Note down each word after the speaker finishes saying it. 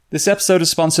This episode is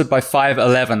sponsored by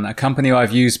 511, a company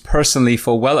I've used personally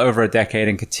for well over a decade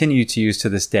and continue to use to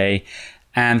this day.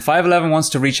 And 511 wants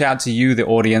to reach out to you, the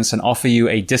audience, and offer you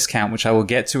a discount, which I will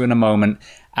get to in a moment.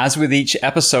 As with each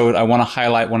episode, I want to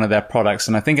highlight one of their products.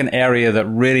 And I think an area that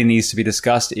really needs to be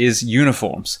discussed is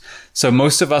uniforms. So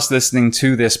most of us listening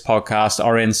to this podcast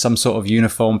are in some sort of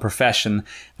uniform profession.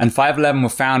 And 511 were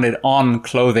founded on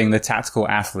clothing the tactical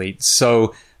athlete.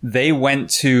 So they went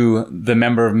to the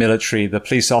member of military, the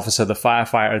police officer, the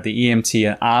firefighter, the EMT,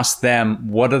 and asked them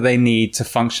what do they need to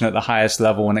function at the highest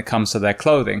level when it comes to their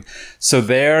clothing. So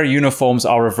their uniforms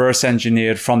are reverse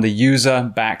engineered from the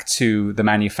user back to the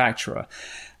manufacturer.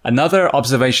 Another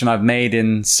observation I've made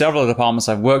in several departments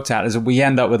I've worked at is that we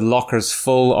end up with lockers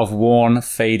full of worn,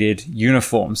 faded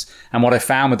uniforms. And what I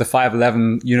found with the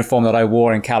 511 uniform that I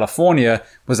wore in California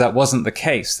was that wasn't the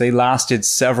case. They lasted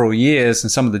several years,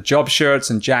 and some of the job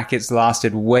shirts and jackets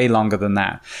lasted way longer than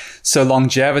that. So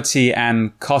longevity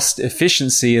and cost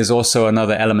efficiency is also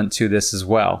another element to this as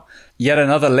well. Yet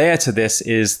another layer to this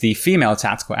is the female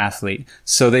tactical athlete.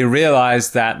 So they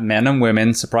realized that men and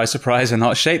women, surprise, surprise, are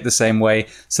not shaped the same way.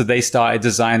 So they started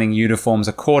designing uniforms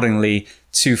accordingly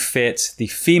to fit the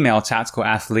female tactical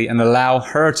athlete and allow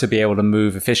her to be able to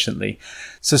move efficiently.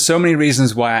 So many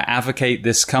reasons why I advocate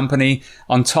this company.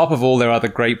 On top of all their other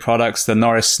great products, the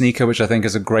Norris sneaker, which I think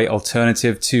is a great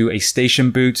alternative to a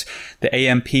station boot, the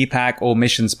AMP pack, all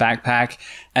missions backpack,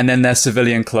 and then their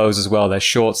civilian clothes as well, their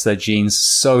shorts, their jeans,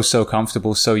 so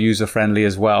comfortable, so user-friendly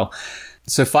as well.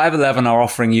 So 511 are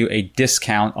offering you a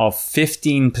discount of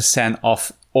 15%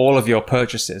 off all of your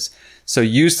purchases. So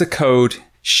use the code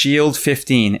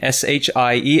SHIELD15,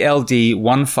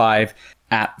 SHIELD15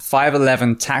 at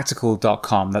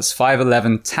 511tactical.com. That's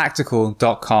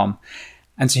 511tactical.com.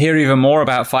 And to hear even more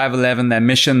about 511, their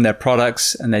mission, their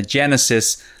products, and their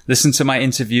genesis, listen to my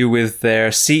interview with their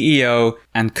CEO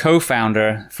and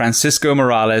co-founder, Francisco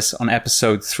Morales, on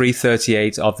episode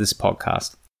 338 of this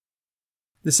podcast.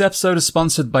 This episode is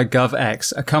sponsored by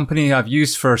GovX, a company I've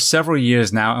used for several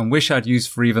years now and wish I'd used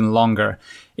for even longer.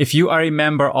 If you are a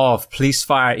member of police,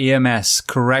 fire, EMS,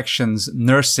 corrections,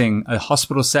 nursing, a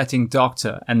hospital setting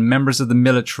doctor, and members of the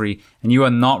military, and you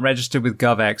are not registered with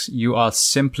GovX, you are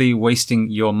simply wasting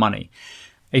your money.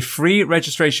 A free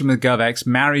registration with GovX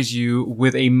marries you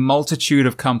with a multitude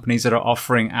of companies that are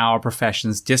offering our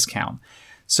profession's discount.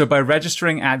 So by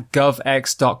registering at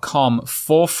govx.com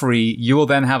for free, you will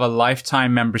then have a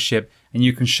lifetime membership and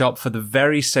you can shop for the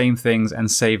very same things and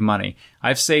save money.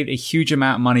 I've saved a huge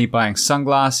amount of money buying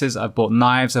sunglasses, I've bought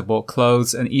knives, I've bought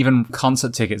clothes, and even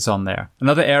concert tickets on there.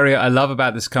 Another area I love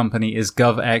about this company is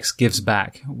GovX Gives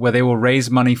Back, where they will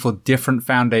raise money for different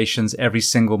foundations every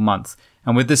single month.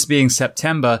 And with this being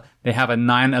September, they have a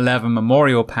 9/11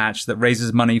 memorial patch that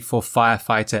raises money for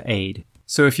firefighter aid.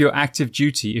 So if you're active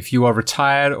duty, if you are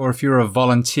retired, or if you're a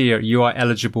volunteer, you are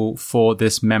eligible for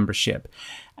this membership.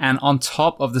 And on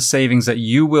top of the savings that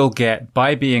you will get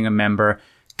by being a member,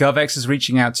 GovX is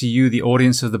reaching out to you, the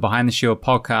audience of the Behind the Shield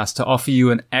podcast, to offer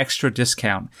you an extra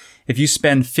discount. If you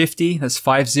spend that's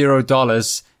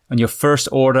 $50 on your first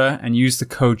order and use the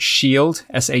code SHIELD,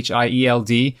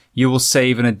 SHIELD, you will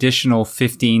save an additional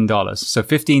 $15. So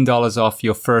 $15 off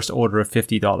your first order of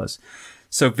 $50.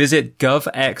 So visit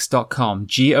govx.com,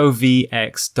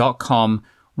 govx.com,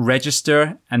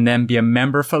 register, and then be a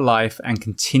member for life and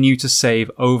continue to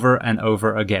save over and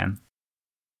over again.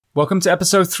 Welcome to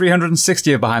episode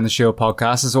 360 of Behind the Shield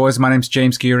podcast. As always, my name's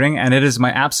James Gearing, and it is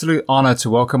my absolute honor to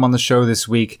welcome on the show this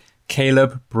week,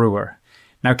 Caleb Brewer.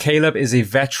 Now, Caleb is a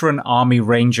veteran Army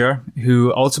Ranger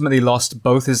who ultimately lost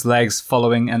both his legs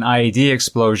following an IED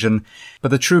explosion, but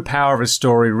the true power of his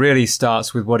story really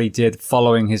starts with what he did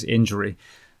following his injury.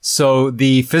 So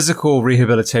the physical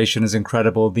rehabilitation is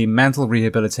incredible, the mental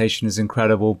rehabilitation is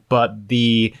incredible, but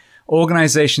the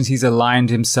organizations he's aligned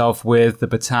himself with, the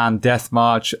Bataan Death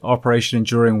March, Operation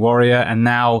Enduring Warrior, and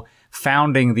now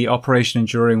founding the Operation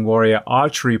Enduring Warrior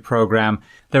archery program.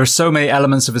 There are so many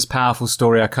elements of his powerful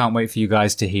story I can't wait for you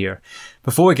guys to hear.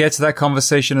 Before we get to that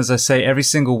conversation, as I say every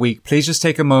single week, please just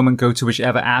take a moment, go to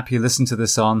whichever app you listen to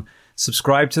this on,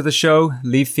 subscribe to the show,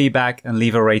 leave feedback, and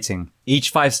leave a rating.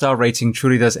 Each 5-star rating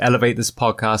truly does elevate this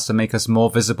podcast and make us more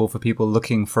visible for people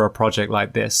looking for a project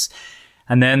like this.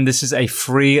 And then this is a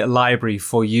free library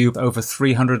for you, over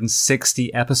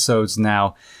 360 episodes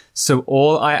now. So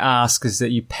all I ask is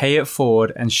that you pay it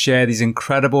forward and share these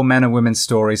incredible men and women's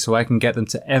stories so I can get them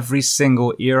to every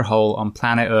single ear hole on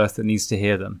planet Earth that needs to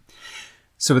hear them.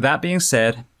 So with that being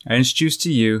said, I introduce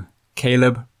to you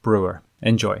Caleb Brewer.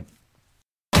 Enjoy.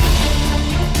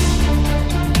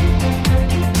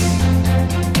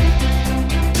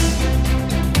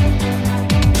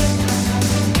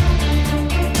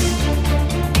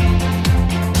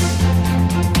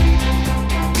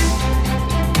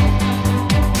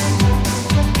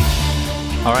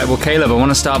 right. Well, Caleb, I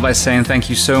want to start by saying thank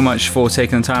you so much for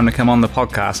taking the time to come on the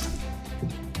podcast.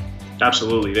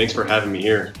 Absolutely. Thanks for having me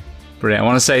here. Brilliant. I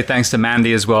want to say thanks to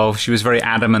Mandy as well. She was very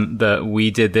adamant that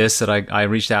we did this, that I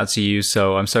reached out to you.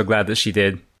 So I'm so glad that she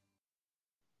did.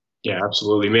 Yeah,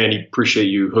 absolutely. Mandy, appreciate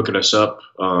you hooking us up.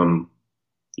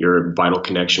 You're a vital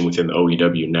connection within the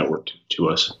OEW network to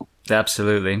us.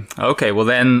 Absolutely. Okay, well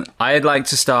then I'd like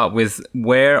to start with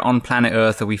where on planet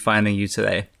Earth are we finding you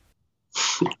today?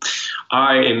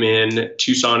 I am in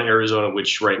Tucson, Arizona,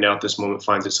 which right now at this moment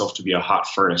finds itself to be a hot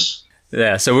furnace.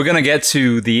 Yeah, so we're going to get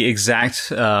to the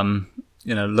exact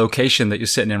location that you're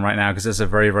sitting in right now, because that's a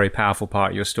very, very powerful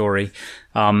part of your story.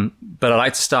 But I'd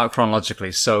like to start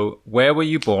chronologically. So where were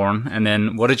you born, and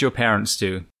then what did your parents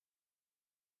do?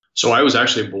 So I was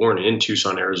actually born in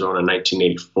Tucson, Arizona in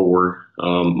 1984.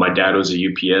 My dad was a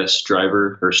UPS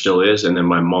driver, or still is, and then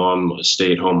my mom was a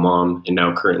stay-at-home mom, and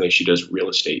now currently she does real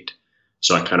estate.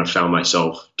 So I kind of found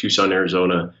myself Tucson,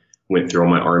 Arizona, went through all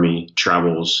my Army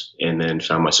travels, and then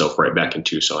found myself right back in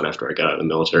Tucson after I got out of the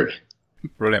military.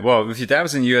 Brilliant. Well, if your dad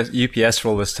was in UPS for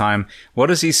all this time, what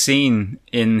has he seen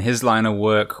in his line of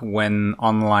work when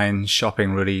online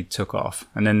shopping really took off?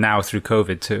 And then now through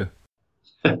COVID too.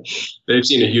 They've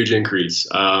seen a huge increase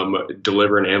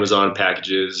delivering Amazon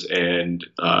packages, and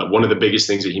one of the biggest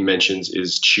things that he mentions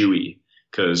is Chewy,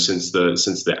 because since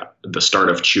the start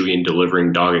of Chewy and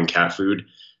delivering dog and cat food,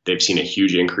 they've seen a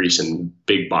huge increase in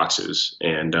big boxes,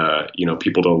 and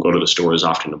people don't go to the store as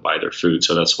often to buy their food,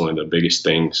 so that's one of the biggest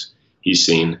things he's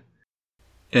seen.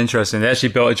 Interesting. They actually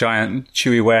built a giant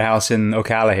Chewy warehouse in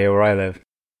Ocala here, where I live.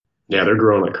 Yeah, they're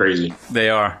growing like crazy. They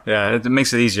are. Yeah, it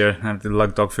makes it easier. I have to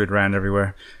lug dog food around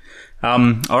everywhere. All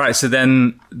right, so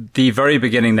then the very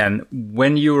beginning then,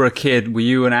 when you were a kid, were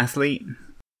you an athlete?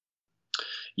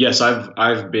 Yes,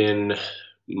 I've been,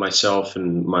 myself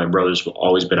and my brothers have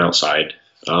always been outside,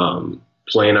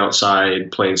 playing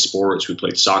outside, playing sports. We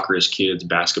played soccer as kids,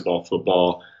 basketball,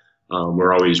 football.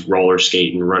 We're always roller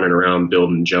skating, running around,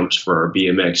 building jumps for our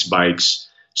BMX bikes,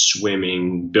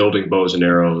 swimming, building bows and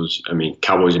arrows. I mean,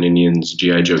 Cowboys and Indians,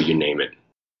 G.I. Joe, you name it.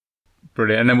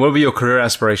 Brilliant. And then what were your career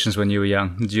aspirations when you were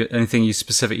young? Anything you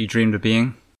specifically dreamed of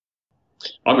being?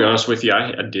 I'll be honest with you,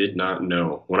 I did not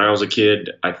know. When I was a kid,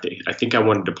 I think I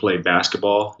wanted to play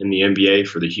basketball in the NBA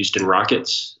for the Houston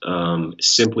Rockets,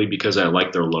 simply because I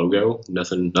liked their logo.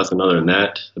 Nothing other than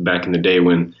that. Back in the day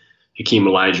when Hakeem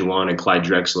Olajuwon and Clyde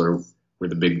Drexler were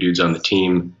the big dudes on the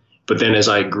team. But then as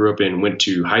I grew up and went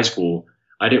to high school,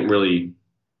 I didn't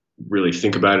really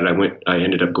think about it. I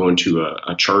ended up going to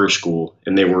a charter school,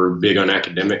 and they were big on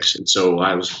academics. And so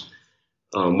I was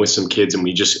with some kids, and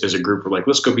we just, as a group, were like,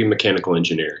 let's go be mechanical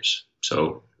engineers.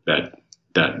 So that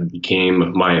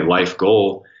became my life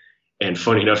goal. And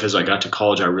funny enough, as I got to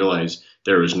college, I realized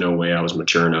there was no way I was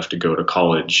mature enough to go to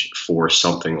college for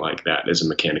something like that as a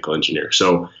mechanical engineer.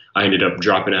 So I ended up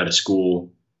dropping out of school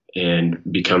and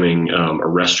becoming a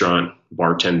restaurant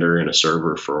bartender and a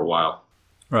server for a while.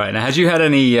 Right. Now, had you had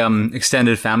any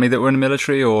extended family that were in the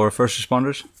military or first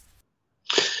responders?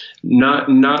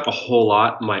 Not a whole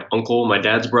lot. My uncle, my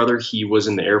dad's brother, he was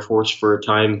in the Air Force for a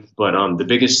time. But the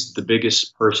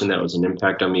biggest person that was an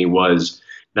impact on me was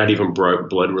not even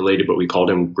blood related, but we called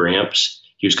him Gramps.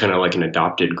 He was kind of like an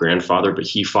adopted grandfather, but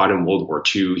he fought in World War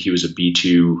II. He was a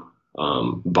B-2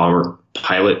 bomber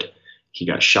pilot. He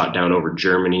got shot down over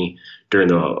Germany during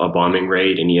a bombing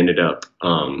raid, and he ended up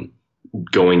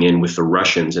going in with the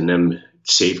Russians and them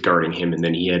safeguarding him, and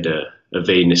then he had to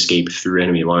evade and escape through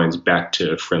enemy lines back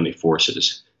to friendly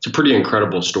forces. It's a pretty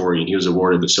incredible story, and he was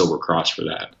awarded the Silver Cross for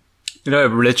that. You know,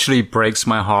 it literally breaks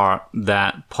my heart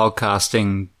that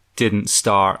podcasting didn't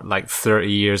start like 30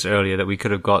 years earlier, that we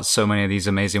could have got so many of these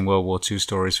amazing World War II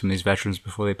stories from these veterans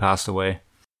before they passed away.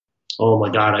 Oh my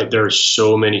God, there are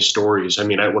so many stories. I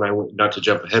mean, when I went, not to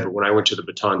jump ahead, but when I went to the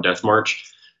Bataan Death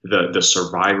March, the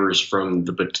survivors from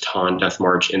the Bataan Death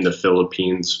March in the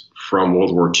Philippines from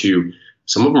World War II,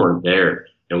 some of them are there.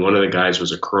 And one of the guys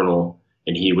was a colonel,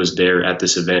 and he was there at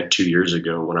this event 2 years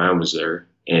ago when I was there.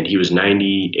 And he was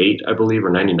 98, I believe, or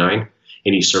 99.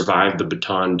 And he survived the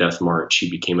Bataan Death March. He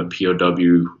became a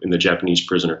POW in the Japanese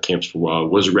prisoner camps for a while,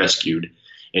 was rescued.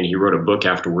 And he wrote a book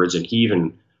afterwards, and he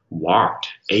even walked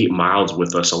 8 miles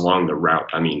with us along the route.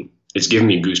 I mean, it's giving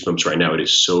me goosebumps right now. It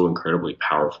is so incredibly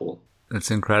powerful. That's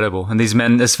incredible. And these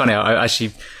men, it's funny, I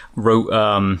actually wrote,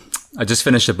 I just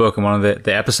finished a book, and one of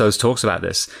the episodes talks about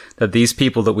this, that these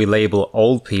people that we label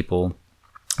old people,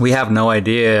 we have no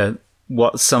idea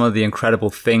what some of the incredible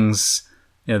things,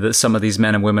 that some of these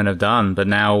men and women have done, but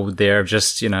now they're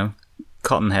just,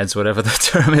 cotton heads, whatever the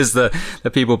term is, the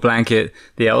people blanket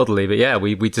the elderly. But yeah,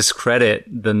 we discredit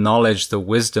the knowledge, the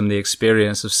wisdom, the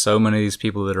experience of so many of these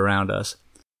people that are around us.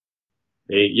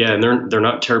 And they're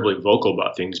not terribly vocal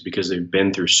about things because they've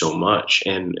been through so much.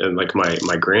 And like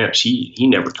my gramps, he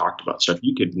never talked about stuff.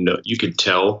 You could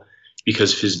tell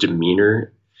because of his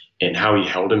demeanor and how he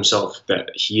held himself that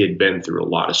he had been through a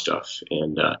lot of stuff.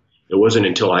 And it wasn't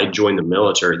until I joined the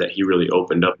military that he really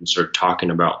opened up and started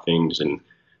talking about things and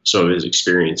some of his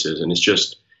experiences. And it's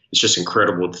just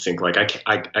incredible to think, like,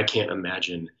 I can't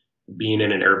imagine being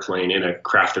in an airplane in a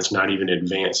craft that's not even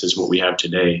advanced as what we have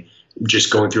today,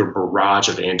 just going through a barrage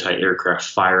of anti-aircraft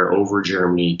fire over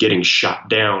Germany, getting shot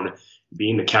down,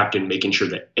 being the captain, making sure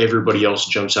that everybody else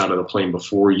jumps out of the plane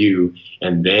before you,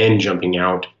 and then jumping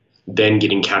out, then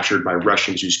getting captured by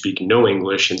Russians who speak no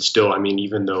English. And still, I mean,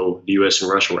 even though the US and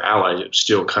Russia were allies, it was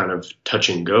still kind of touch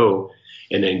and go.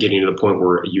 And then getting to the point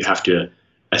where you have to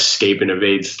escape and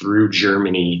evade through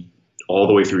Germany all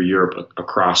the way through Europe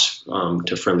across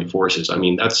to friendly forces. I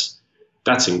mean, that's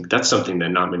something that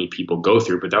not many people go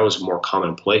through, but that was more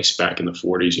commonplace back in the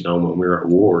 40s, when we were at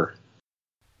war.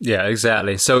 Yeah,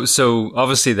 exactly. So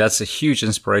obviously that's a huge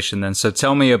inspiration then. So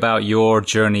tell me about your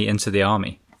journey into the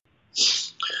Army.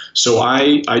 So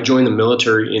I joined the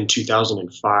military in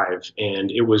 2005,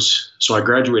 and so I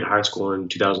graduated high school in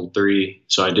 2003.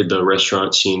 So I did the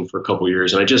restaurant scene for a couple of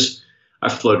years, and I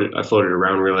floated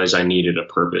around, realized I needed a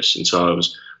purpose. And so I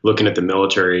was looking at the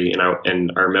military, and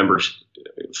I remember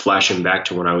flashing back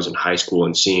to when I was in high school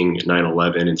and seeing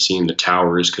 9/11 and seeing the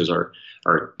towers, because our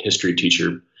history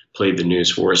teacher played the news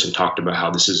for us and talked about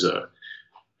how this is a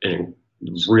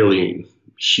really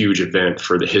huge event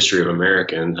for the history of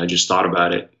America. And I just thought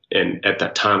about it. And at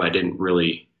that time, I don't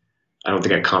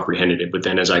think I comprehended it. But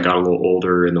then as I got a little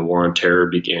older and the war on terror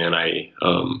began, I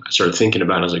started thinking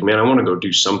about it. I was like, man, I want to go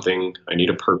do something. I need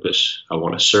a purpose. I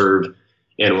want to serve.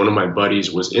 And one of my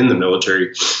buddies was in the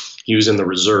military. He was in the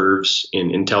reserves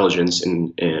in intelligence.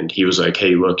 And he was like,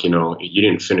 hey, look, you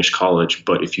didn't finish college,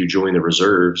 but if you join the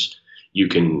reserves, you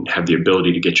can have the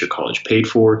ability to get your college paid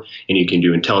for, and you can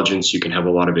do intelligence. You can have a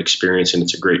lot of experience, and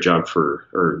it's a great job or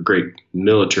a great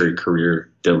military career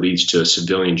that leads to a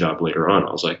civilian job later on.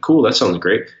 I was like, cool, that sounds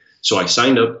great. So I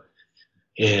signed up,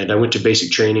 and I went to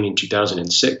basic training in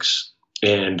 2006.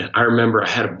 And I remember I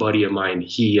had a buddy of mine,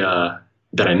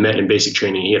 that I met in basic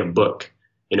training. He had a book,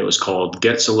 and it was called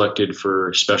Get Selected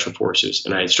for Special Forces.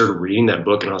 And I started reading that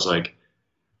book, and I was like,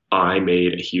 I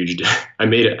made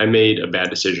a bad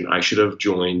decision. I should have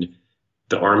joined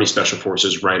the Army Special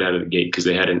Forces right out of the gate, because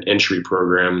they had an entry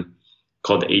program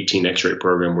called the 18 X-ray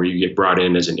program, where you get brought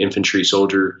in as an infantry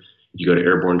soldier, you go to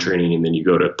airborne training, and then you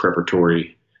go to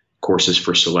preparatory courses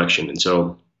for selection. And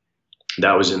so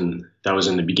that was in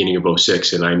the beginning of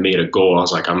 06, and I made a goal. I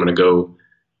was like, I'm going to go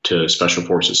to Special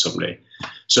Forces someday.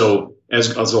 So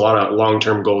as a lot of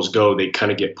long-term goals go, they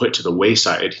kind of get put to the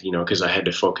wayside, because I had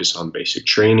to focus on basic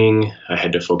training. I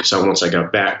had to focus on, once I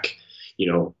got back,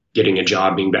 getting a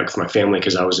job, being back with my family,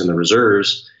 because I was in the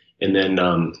reserves. And then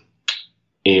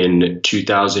in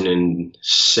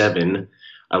 2007,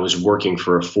 I was working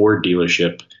for a Ford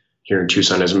dealership here in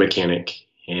Tucson as a mechanic.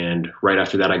 And right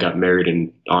after that, I got married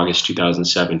in August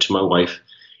 2007 to my wife.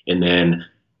 And then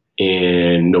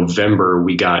in November,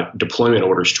 we got deployment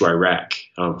orders to Iraq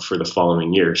for the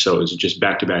following year. So it was just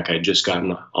back to back. I had just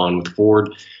gotten on with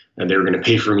Ford, and they were going to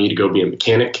pay for me to go be a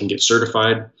mechanic and get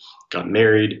certified, got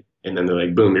married, and then they're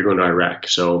like, boom, you're going to Iraq.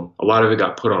 So a lot of it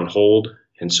got put on hold.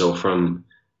 And so from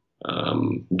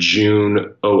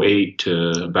June 08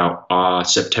 to about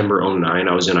September 09,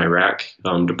 I was in Iraq,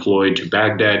 deployed to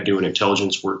Baghdad doing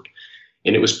intelligence work.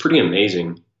 And it was pretty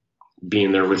amazing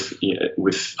being there with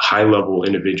high level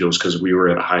individuals, because we were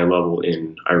at a high level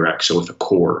in Iraq. So with a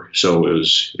corps, so it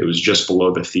was just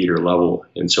below the theater level.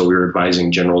 And so we were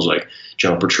advising generals like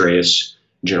General Petraeus,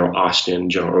 General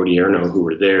Austin, General Odierno, who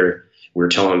were there. We were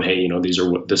telling them, hey, this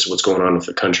is what's going on with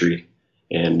the country.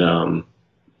 And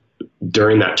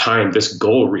during that time, this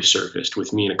goal resurfaced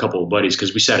with me and a couple of buddies,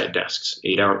 because we sat at desks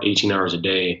 18 hours a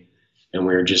day, and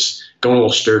we were just going a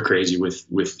little stir crazy with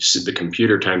the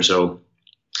computer time. So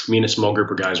me and a small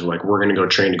group of guys were like, we're going to go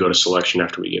train to go to selection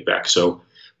after we get back. So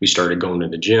we started going to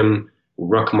the gym,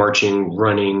 ruck marching,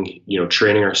 running,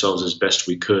 training ourselves as best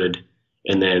we could.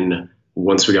 And then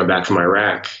once we got back from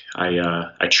Iraq,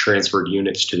 I transferred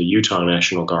units to the Utah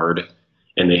National Guard,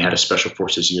 and they had a Special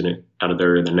Forces unit out of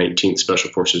there, the 19th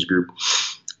Special Forces Group.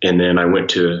 And then I went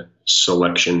to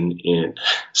selection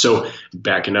so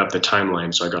backing up the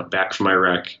timeline. So I got back from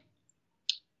Iraq,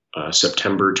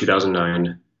 September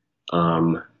 2009,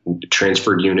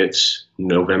 transferred units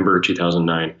November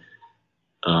 2009.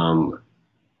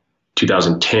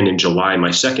 2010 in July,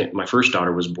 my first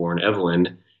daughter was born,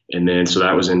 Evelyn. And then, so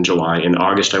that was in July. In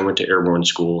August, I went to airborne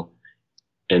school.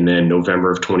 And then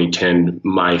November of 2010,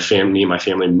 my family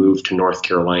moved to North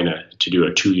Carolina to do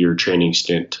a 2-year training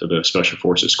stint to the Special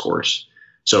Forces course.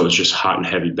 So it was just hot and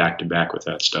heavy back to back with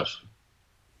that stuff.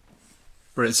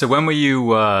 Right. So when were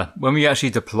you actually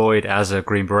deployed as a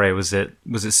Green Beret? Was it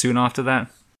soon after that?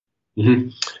 Mm-hmm.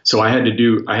 So I had to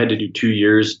do 2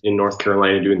 years in North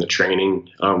Carolina doing the training.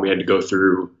 We had to go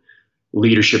through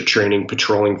leadership training,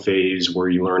 patrolling phase, where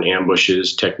you learn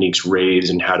ambushes, techniques, raids,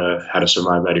 and how to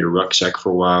survive out of your rucksack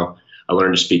for a while. I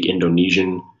learned to speak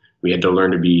Indonesian. We had to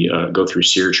learn to go through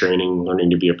SERE training, learning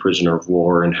to be a prisoner of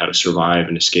war and how to survive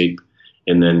and escape.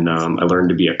 And then I learned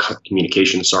to be a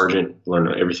communications sergeant,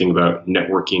 learned everything about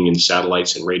networking and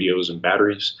satellites and radios and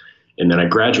batteries. And then I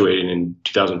graduated in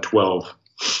 2012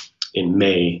 in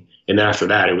May. And then after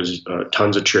that, it was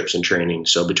tons of trips and training.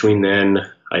 So between then,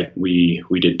 we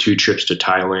did 2 trips to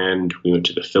Thailand. We went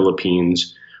to the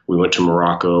Philippines. We went to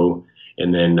Morocco.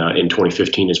 And then in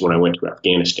 2015 is when I went to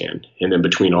Afghanistan. And then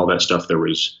between all that stuff, there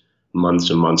was months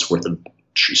and months worth of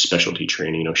specialty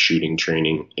training, shooting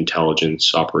training,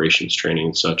 intelligence, operations training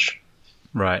and such.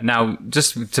 Right. Now,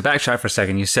 just to backtrack for a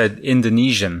second, you said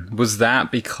Indonesian. Was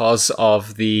that because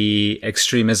of the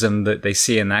extremism that they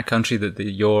see in that country, that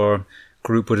your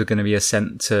group was going to be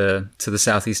sent to the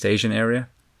Southeast Asian area?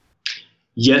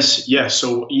 Yes.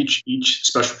 So each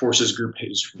Special Forces group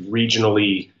is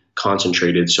regionally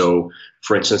concentrated. So,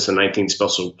 for instance, the 19th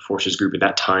Special Forces Group at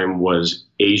that time was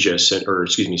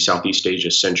Southeast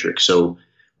Asia centric. So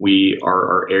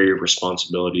our area of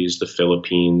responsibility is the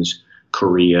Philippines,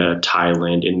 Korea,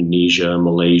 Thailand, Indonesia,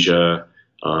 Malaysia,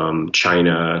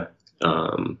 China,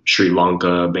 Sri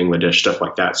Lanka, Bangladesh, stuff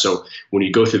like that. So when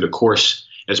you go through the course,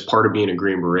 as part of being a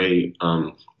Green Beret,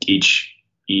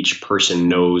 each person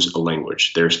knows a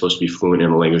language. They're supposed to be fluent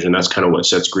in a language, and that's kind of what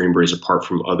sets Green Berets apart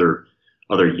from other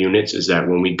units, is that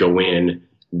when we go in,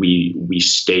 we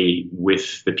stay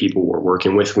with the people we're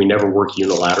working with. We never work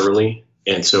unilaterally.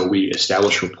 And so we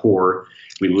establish rapport.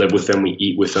 We live with them, we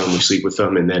eat with them, we sleep with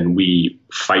them, and then we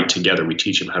fight together. We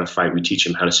teach them how to fight. We teach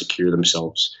them how to secure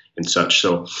themselves and such.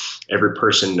 So every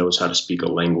person knows how to speak a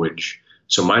language.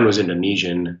 So mine was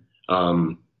Indonesian.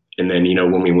 And then,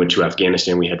 when we went to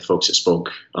Afghanistan, we had folks that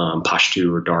spoke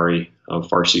Pashto or Dari,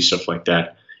 Farsi, stuff like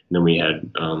that. And then we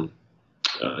had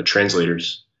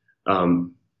translators.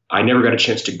 I never got a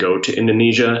chance to go to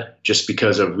Indonesia just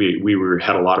because we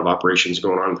had a lot of operations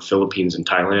going on in the Philippines and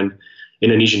Thailand.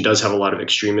 Indonesian does have a lot of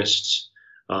extremists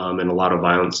and a lot of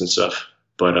violence and stuff.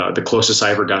 But the closest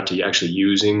I ever got to actually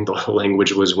using the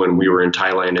language was when we were in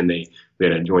Thailand, and we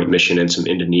had a joint mission, and some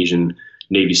Indonesian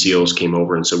Navy SEALs came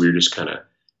over, and so we were just kind of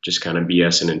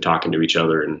BSing and talking to each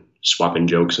other and swapping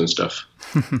jokes and stuff.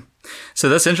 So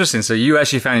that's interesting. So you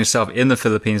actually found yourself in the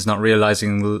Philippines, not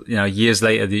realizing, years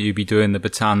later that you'd be doing the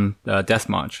Bataan Death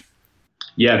March.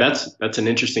 Yeah, that's an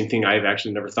interesting thing. I've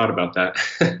actually never thought about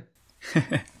that.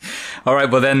 All right.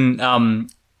 Well, then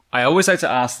I always like to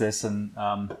ask this, and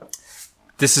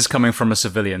this is coming from a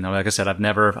civilian. Like I said, I've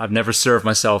never served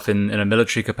myself in a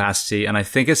military capacity, and I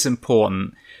think it's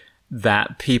important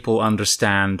that people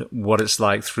understand what it's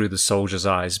like through the soldier's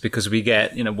eyes, because we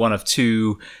get, one of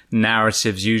two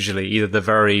narratives usually, either the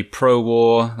very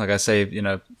pro-war, like I say,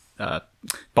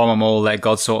 bomb them all, let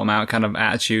God sort them out kind of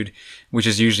attitude, which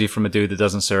is usually from a dude that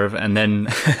doesn't serve. And then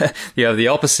you have the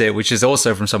opposite, which is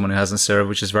also from someone who hasn't served,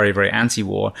 which is very, very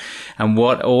anti-war. And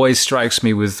what always strikes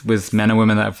me with men and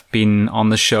women that have been on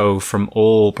the show from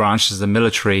all branches of the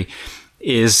military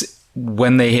is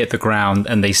when they hit the ground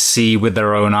and they see with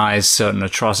their own eyes certain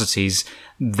atrocities,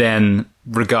 then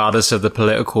regardless of the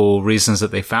political reasons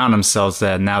that they found themselves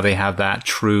there, now they have that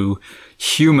true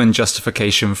human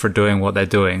justification for doing what they're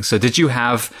doing. So did you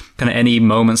have kind of any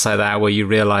moments like that where you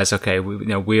realize, okay,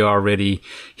 we are really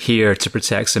here to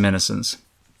protect some innocents?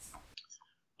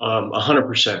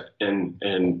 100%.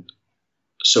 And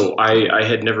so I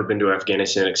had never been to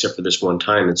Afghanistan except for this one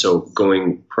time. And so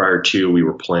going prior to, we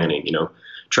were planning,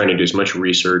 trying to do as much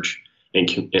research and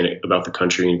about the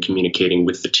country and communicating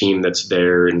with the team that's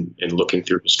there and looking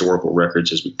through historical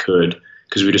records as we could,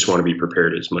 because we just want to be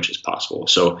prepared as much as possible.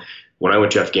 So when I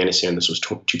went to Afghanistan, this was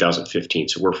 2015.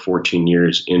 So we're 14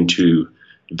 years into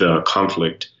the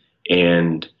conflict,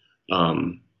 and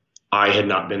I had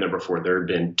not been there before. There had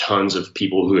been tons of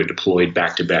people who had deployed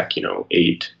back to back,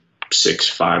 8, 6,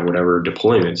 5, whatever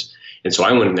deployments. And so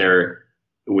I went in there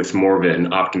with more of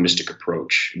an optimistic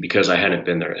approach because I hadn't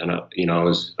been there, and I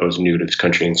was new to this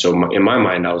country. And so in my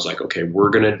mind, I was like, okay, we're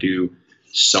going to do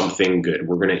something good.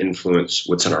 We're going to influence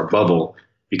what's in our bubble.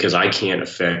 because I can't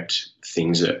affect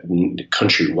things that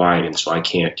countrywide, and so I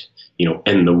can't,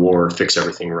 end the war, fix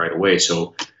everything right away.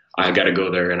 So I got to go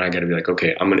there and I got to be like,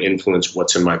 okay, I'm going to influence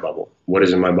what's in my bubble. What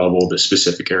is in my bubble, the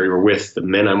specific area we're with, the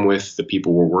men I'm with, the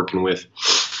people we're working with.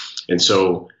 And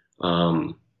so,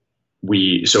 so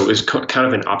it was kind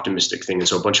of an optimistic thing. And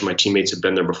so a bunch of my teammates had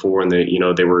been there before, and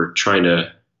they were trying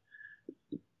to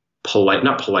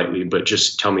not politely, but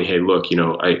just tell me, hey, look,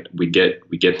 we get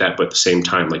that, but at the same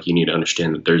time, like, you need to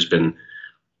understand that there's been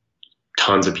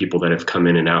tons of people that have come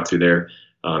in and out through there.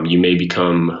 You may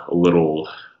become a little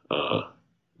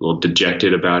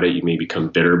dejected about it. You may become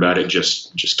bitter about it.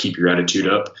 Just keep your attitude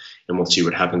up, and we'll see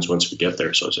what happens once we get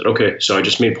there. So I said, okay. So I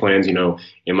just made plans,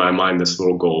 in my mind, this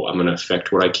little goal, I'm going to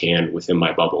affect what I can within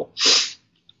my bubble.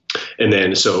 And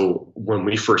then, so when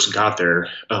we first got there,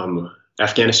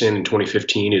 Afghanistan in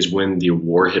 2015 is when the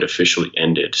war had officially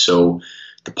ended. So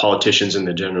the politicians and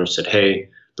the generals said, hey,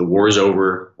 the war is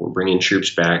over. We're bringing troops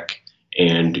back,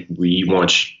 and we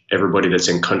want everybody that's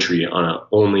in country on a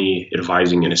only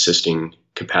advising and assisting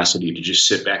capacity to just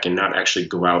sit back and not actually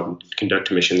go out and conduct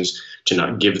missions, to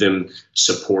not give them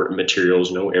support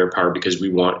materials, no air power, because we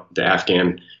want the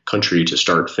Afghan country to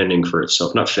start fending for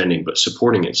itself, not fending, but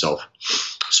supporting itself.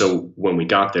 So when we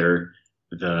got there,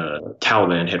 the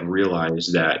Taliban had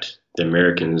realized that the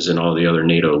Americans and all the other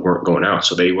NATO weren't going out.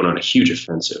 So they went on a huge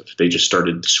offensive. They just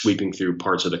started sweeping through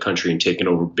parts of the country and taking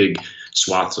over big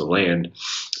swaths of land.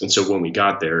 And so when we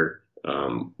got there,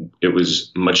 it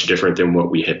was much different than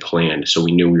what we had planned. So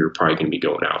we knew we were probably going to be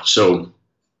going out. So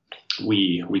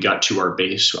we got to our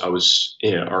base.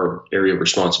 Our area of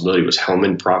responsibility was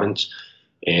Helmand Province,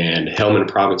 and Helmand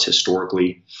Province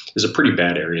historically is a pretty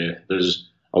bad area. There's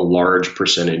a large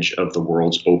percentage of the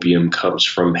world's opium comes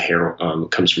from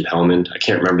Helmand. I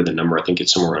can't remember the number. I think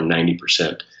it's somewhere around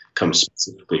 90% comes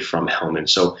specifically from Helmand.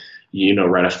 So,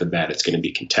 right off the bat, it's going to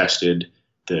be contested.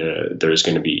 There's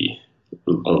going to be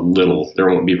there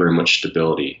won't be very much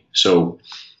stability. So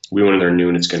we went in there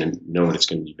knowing it's going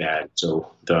to be bad. So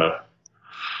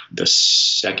the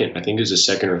second, I think it was the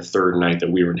second or third night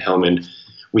that we were in Helmand,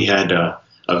 we had a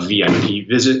VIP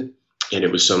visit. And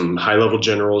it was some high-level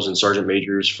generals and sergeant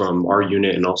majors from our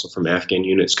unit and also from Afghan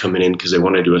units coming in because they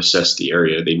wanted to assess the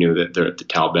area. They knew that the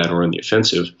Taliban were on the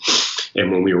offensive.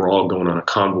 And when we were all going on a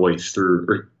convoy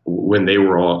through,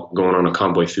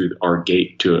 our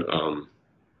gate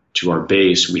to our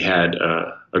base, we had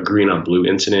a green on blue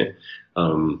incident.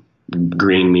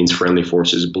 Green means friendly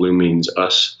forces, blue means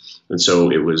us. And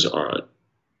so it was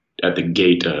at the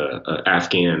gate,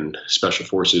 Afghan Special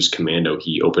Forces commando.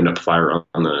 He opened up fire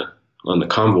on the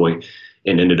convoy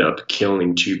and ended up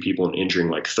killing 2 people and injuring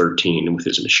like 13 with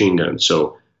his machine gun.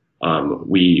 So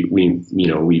we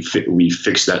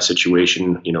fixed that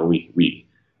situation. We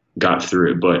got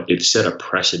through it, but it set a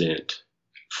precedent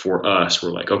for us.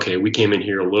 We're like, okay, we came in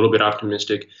here a little bit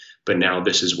optimistic, but now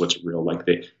this is what's real.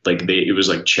 It was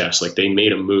like chess. Like, they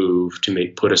made a move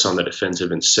to put us on the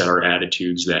defensive and set our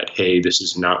attitudes that, hey, this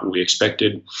is not what we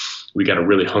expected. We got to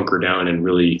really hunker down and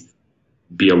really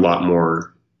be a lot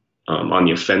more on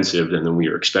the offensive than we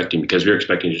were expecting, because we were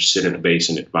expecting to just sit in a base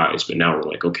and advise. But now we're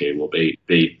like, okay, well,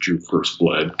 they drew first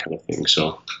blood kind of thing.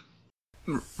 So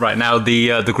right now,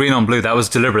 the green on blue, that was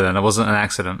deliberate then. That wasn't an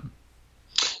accident.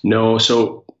 No.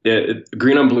 So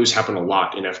green on blues happen a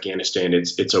lot in Afghanistan.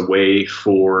 It's a way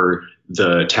for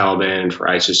the Taliban, for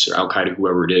ISIS or Al Qaeda,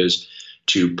 whoever it is,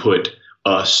 to put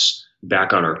us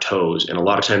back on our toes. And a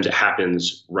lot of times it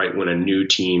happens right when a new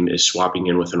team is swapping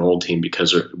in with an old team,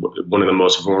 because one of the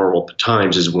most vulnerable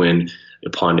times is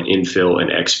upon infill and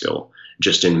exfil,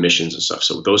 just in missions and stuff.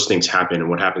 So those things happen.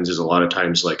 And what happens is a lot of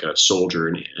times, like an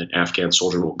Afghan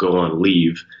soldier will go on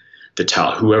leave.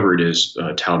 Whoever it is,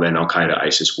 Taliban, Al Qaeda,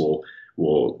 ISIS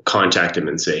will contact him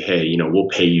and say, hey, we'll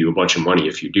pay you a bunch of money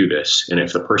if you do this. And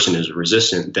if the person is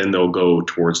resistant, then they'll go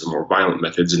towards the more violent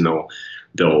methods, and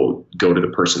they'll go to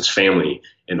the person's family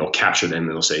and they'll capture them,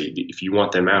 and they'll say, if you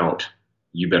want them out,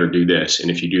 you better do this. And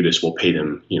if you do this, we'll pay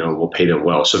them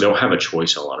well. So they'll have a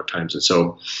choice a lot of times. And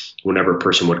so whenever a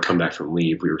person would come back from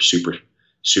leave, we were super,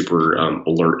 super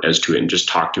alert as to it and just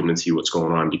talk to them and see what's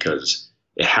going on, because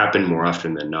it happened more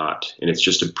often than not. And it's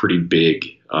just a pretty big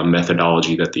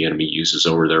methodology that the enemy uses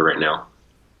over there right now.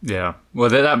 Yeah. Well,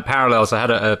 that parallels. I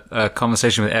had a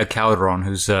conversation with Ed Calderon,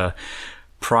 who's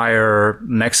prior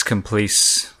Mexican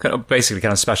police, basically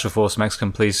kind of special force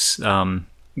Mexican police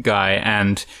guy,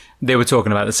 and they were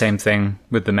talking about the same thing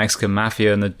with the Mexican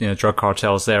mafia and the drug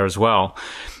cartels there as well.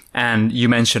 And you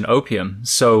mentioned opium.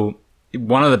 So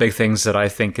one of the big things that I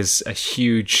think is a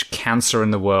huge cancer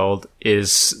in the world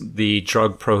is the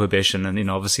drug prohibition and,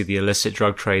 obviously the illicit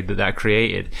drug trade that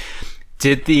created.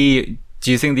 Did the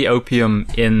Do you think the opium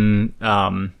in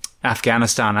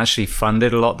Afghanistan actually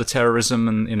funded a lot of the terrorism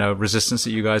and, you know, resistance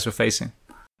that you guys were facing?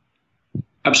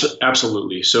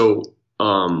 Absolutely. So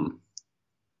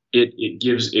it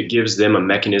gives them a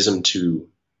mechanism to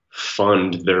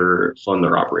fund their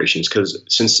operations, because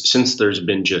since there's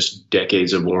been just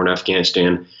decades of war in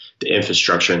Afghanistan, the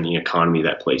infrastructure and the economy of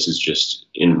that place is just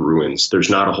in ruins. There's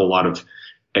not a whole lot of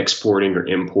exporting or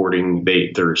importing.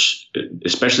 There's,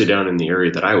 especially down in the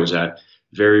area that I was at,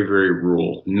 very, very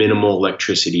rural, minimal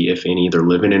electricity, if any. They're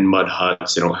living in mud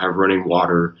huts. They don't have running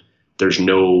water. There's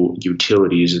no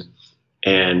utilities.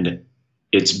 And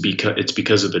it's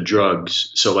because of the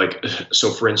drugs. So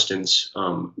for instance,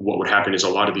 what would happen is a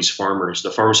lot of these farmers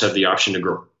have the option to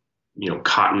grow,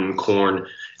 cotton, corn,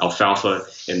 alfalfa,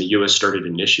 and the U.S. started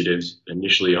initiatives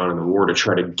initially on in the war to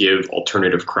try to give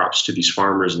alternative crops to these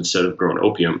farmers instead of growing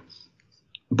opium.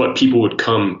 But people would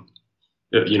come,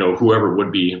 whoever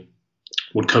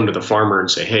would come to the farmer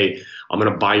and say, "Hey, I'm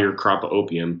going to buy your crop of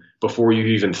opium," before you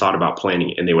even thought about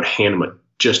planting it, and they would hand them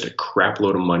just a crap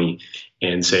load of money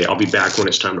and say, "I'll be back when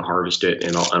it's time to harvest it,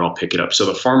 and I'll pick it up." So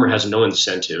the farmer has no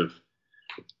incentive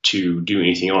to do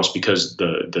anything else, because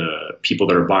the people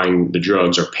that are buying the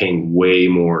drugs are paying way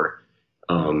more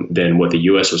than what the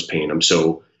U.S. was paying them.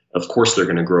 So of course they're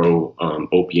going to grow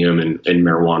opium and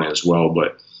marijuana as well,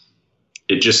 but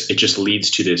it just leads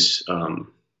to this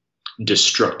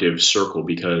destructive circle,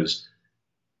 because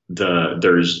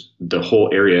the whole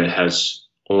area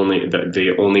they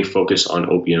only focus on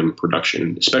opium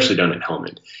production, especially down in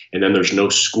Helmand. And then there's no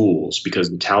schools, because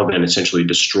the Taliban essentially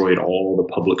destroyed all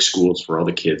the public schools for all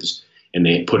the kids, and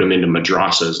they put them into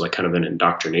madrasas, like kind of an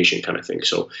indoctrination kind of thing.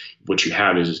 So what you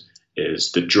have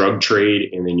is the drug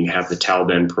trade, and then you have the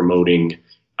Taliban promoting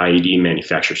IED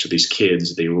manufacture. So these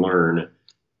kids, they learn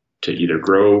to either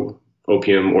grow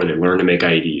opium or they learn to make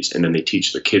IEDs, and then they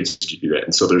teach their kids to do that.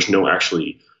 And so there's no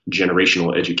actually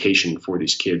generational education for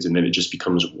these kids, and then it just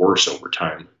becomes worse over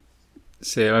time.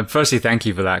 So firstly, thank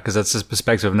you for that, because that's a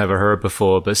perspective I've never heard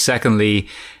before. But secondly,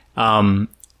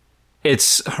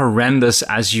 it's horrendous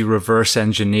as you reverse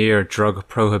engineer drug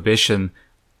prohibition,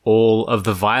 all of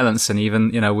the violence. And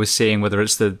even, we're seeing whether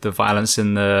it's the violence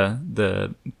in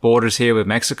the borders here with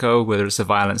Mexico, whether it's the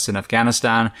violence in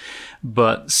Afghanistan,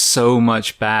 but so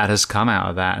much bad has come out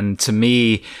of that. And to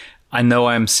me, I know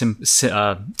I'm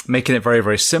making it very,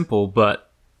 very simple, but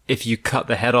if you cut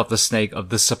the head off the snake of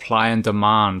the supply and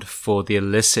demand for the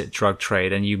illicit drug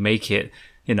trade, and you make it,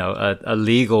 a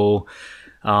legal,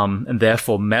 and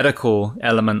therefore medical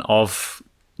element of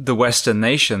the Western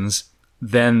nations,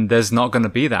 then there's not going to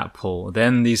be that pull.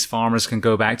 Then these farmers can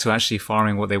go back to actually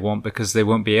farming what they want, because they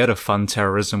won't be able to fund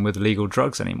terrorism with legal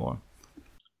drugs anymore.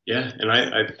 Yeah, and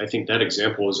I think that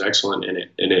example is excellent, and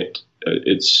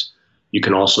it's you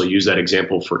can also use that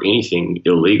example for anything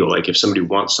illegal. Like if somebody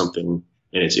wants something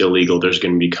and it's illegal, there's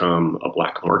going to become a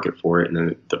black market for it, and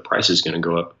then the price is going to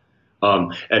go up.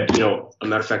 And a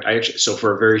matter of fact,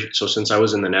 since I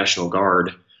was in the National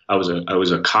Guard, I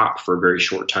was a cop for a very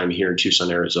short time here in Tucson,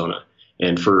 Arizona.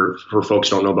 And for folks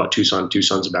who don't know about Tucson,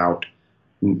 Tucson's about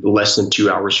less than 2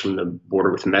 hours from the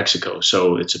border with Mexico.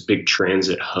 So it's a big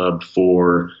transit hub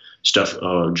for stuff,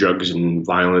 drugs and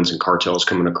violence and cartels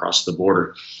coming across the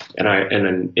border.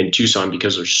 And in Tucson,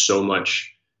 because there's so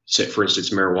much, say, for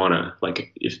instance, marijuana,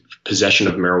 like if possession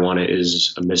of marijuana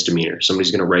is a misdemeanor,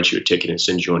 somebody's going to write you a ticket and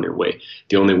send you on your way.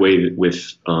 The only way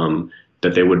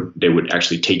that they would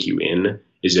actually take you in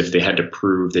is if they had to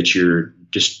prove that you're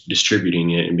just distributing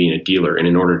it and being a dealer. And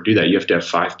in order to do that, you have to have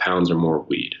 5 pounds or more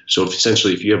weed. So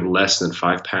if you have less than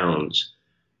 5 pounds,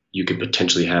 you could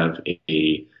potentially have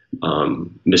a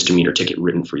misdemeanor ticket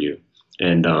written for you.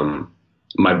 And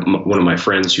one of my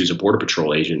friends who's a Border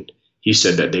Patrol agent, he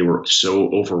said that they were so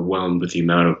overwhelmed with the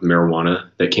amount of marijuana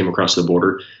that came across the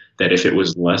border that if it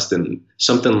was less than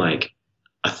something like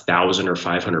 1,000 or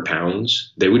 500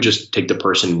 pounds, they would just take the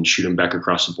person and shoot them back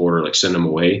across the border, like send them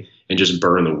away and just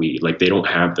burn the weed. Like they don't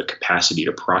have the capacity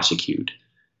to prosecute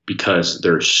because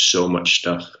there's so much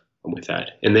stuff with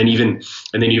that. And then even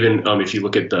if you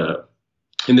look at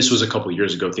and this was a couple of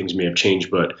years ago, things may have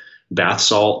changed, but bath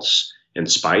salts and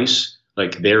spice,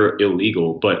 like they're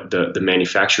illegal, but the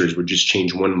manufacturers would just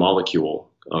change one molecule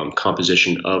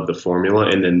composition of the formula.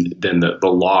 And then the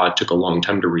law took a long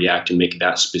time to react and make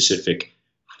that specific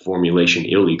formulation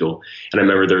illegal. And I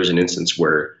remember there was an instance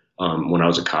where when I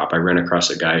was a cop, I ran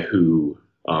across a guy who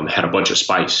had a bunch of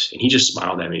spice, and he just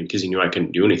smiled at me because he knew I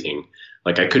couldn't do anything.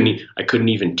 Like I couldn't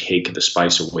even take the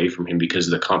spice away from him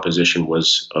because the composition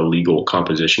was a legal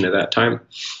composition at that time.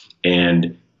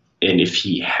 And if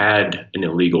he had an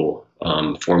illegal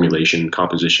formulation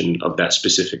composition of that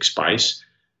specific spice,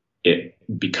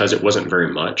 because it wasn't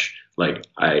very much, like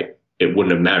it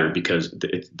wouldn't have mattered because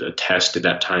the test at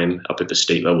that time up at the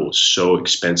state level was so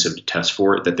expensive to test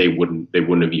for it that they wouldn't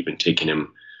have even taken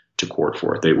him to court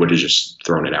for it. They would have just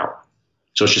thrown it out.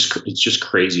 So it's just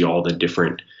crazy, all the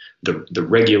different the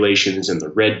regulations and the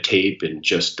red tape, and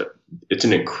just it's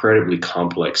an incredibly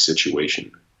complex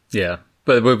situation. Yeah,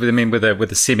 but I mean, with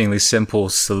a seemingly simple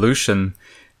solution,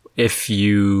 if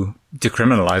you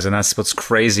decriminalize, and that's what's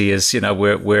crazy is, I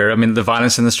mean, the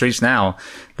violence in the streets now,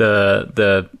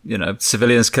 the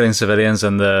civilians killing civilians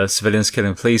and the civilians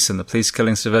killing police and the police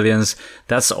killing civilians,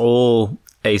 that's all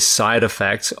a side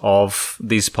effect of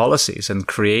these policies and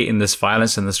creating this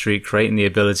violence in the street, creating the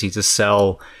ability to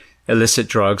sell illicit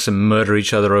drugs and murder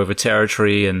each other over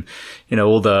territory and,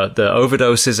 all the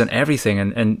overdoses and everything.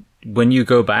 And when you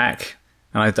go back,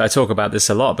 and I talk about this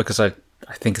a lot because I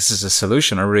think this is a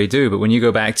solution, I really do. But when you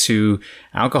go back to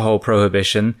alcohol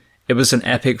prohibition, it was an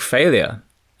epic failure.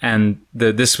 And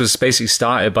this was basically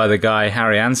started by the guy,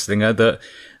 Harry Anslinger, that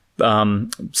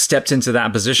stepped into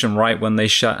that position right when they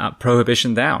shut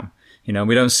prohibition down.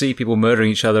 We don't see people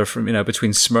murdering each other from,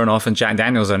 between Smirnoff and Jack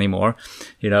Daniels anymore,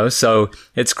 so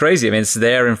it's crazy. I mean, it's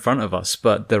there in front of us,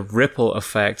 but the ripple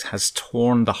effect has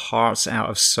torn the hearts out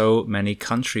of so many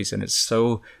countries. And it's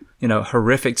so,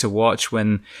 horrific to watch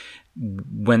when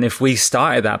if we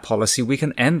started that policy, we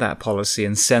can end that policy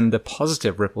and send the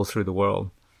positive ripple through the world.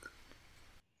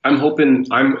 I'm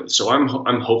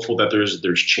hopeful that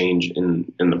there's change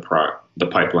in the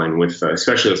pipeline with,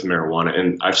 especially with marijuana.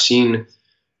 And I've seen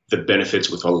the benefits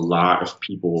with a lot of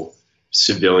people,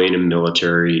 civilian and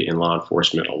military and law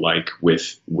enforcement alike,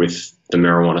 with the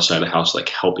marijuana side of the house, like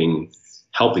helping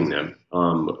them.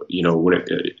 When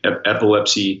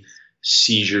epilepsy,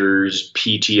 seizures,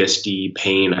 PTSD,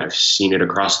 pain, I've seen it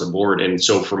across the board. And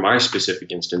so for my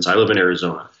specific instance, I live in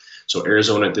Arizona. So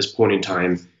Arizona at this point in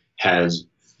time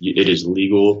it is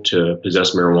legal to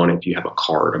possess marijuana if you have a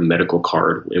medical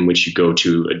card, in which you go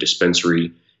to a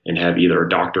dispensary and have either a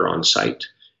doctor on site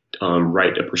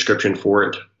write a prescription for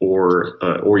it,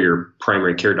 or your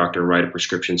primary care doctor write a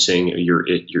prescription saying your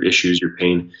issues, your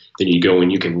pain. Then you go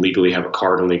and you can legally have a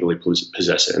card and legally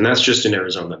possess it. And that's just in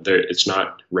Arizona. It's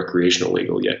not recreational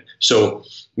legal yet. So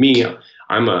me,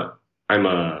 I'm a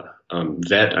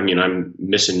vet. I mean, I'm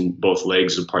missing both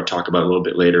legs. We'll probably talk about it a little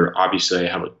bit later. Obviously,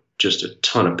 I have just a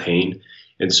ton of pain.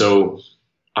 And so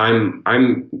I'm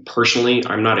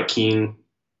not a keen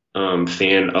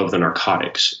fan of the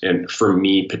narcotics, and for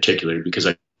me particularly, because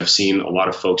I've seen a lot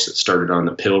of folks that started on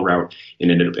the pill route and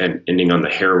ended up ending on the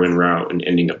heroin route and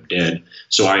ending up dead.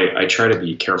 So I try to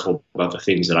be careful about the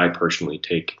things that I personally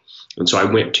take. And so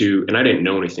I didn't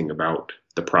know anything about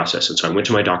the process. And so I went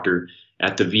to my doctor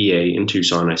at the VA in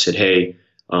Tucson. I said, hey,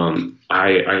 I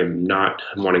am not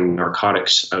wanting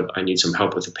narcotics. I need some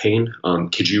help with the pain.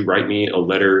 Could you write me a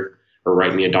letter or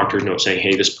write me a doctor's note saying,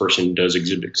 hey, this person does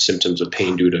exhibit symptoms of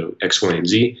pain due to X, Y, and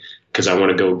Z, because I want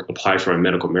to go apply for a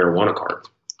medical marijuana card.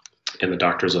 And the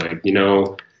doctor's like,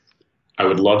 I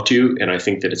would love to, and I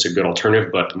think that it's a good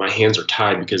alternative, but my hands are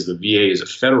tied because the VA is a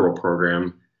federal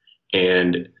program,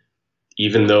 and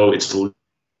even though it's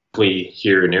legally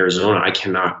here in Arizona, I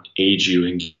cannot aid you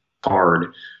in getting a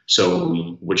card.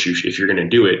 So if you're going to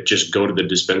do it, just go to the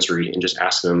dispensary and just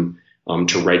ask them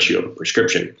to write you a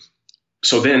prescription.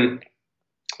 So then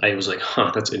I was like,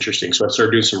 that's interesting. So I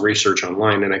started doing some research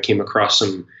online, and I came across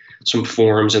some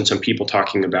forums and some people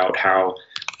talking about how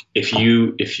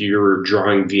if you're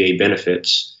drawing VA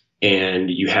benefits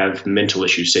and you have mental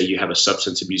issues, say you have a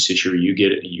substance abuse issue, or you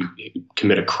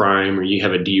commit a crime, or you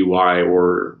have a DUI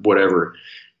or whatever,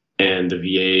 and the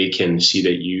VA can see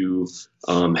that you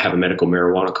have a medical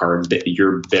marijuana card, that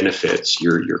your benefits,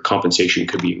 your compensation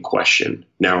could be in question.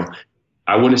 Now,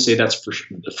 I wouldn't say that's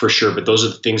for sure, but those are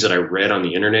the things that I read on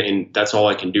the internet, and that's all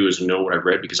I can do is know what I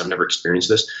read because I've never experienced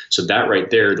this. So that right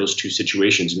there, those two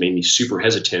situations made me super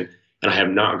hesitant, and I have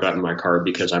not gotten my card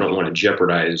because I don't want to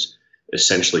jeopardize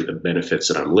essentially the benefits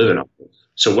that I'm living on.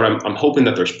 So what I'm hoping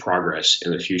that there's progress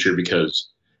in the future, because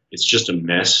it's just a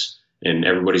mess and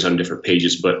everybody's on different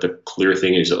pages. But the clear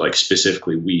thing is that, like,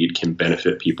 specifically weed can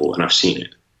benefit people, and I've seen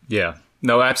it. Yeah.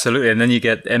 No, absolutely. And then you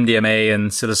get MDMA and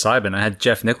psilocybin. I had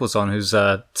Jeff Nichols on, who's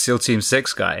a SEAL Team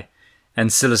 6 guy. And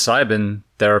psilocybin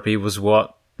therapy was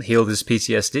what healed his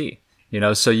PTSD.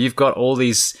 So you've got all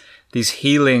these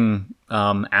healing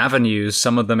avenues.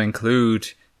 Some of them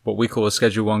include what we call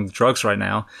Schedule 1 drugs right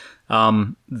now,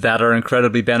 that are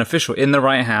incredibly beneficial in the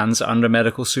right hands under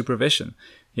medical supervision.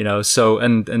 So,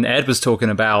 and Ed was talking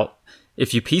about,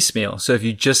 if you piecemeal, so if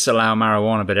you just allow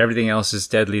marijuana, but everything else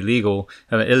is illegal,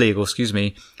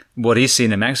 what he's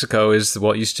seen in Mexico is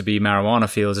what used to be marijuana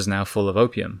fields is now full of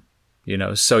opium.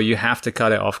 so you have to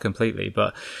cut it off completely.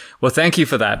 But, well, thank you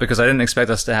for that, because I didn't expect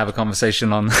us to have a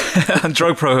conversation on, on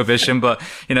drug prohibition, but,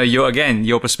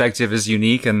 your perspective is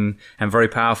unique and very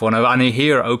powerful. And I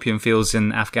hear opium fields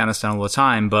in Afghanistan all the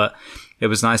time, but it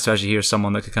was nice to actually hear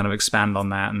someone that could kind of expand on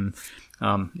that and,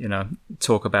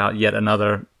 talk about yet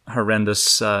another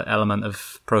horrendous element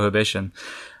of prohibition.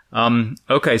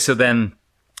 Okay, so then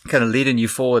kind of leading you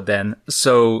forward then.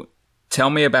 So tell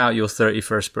me about your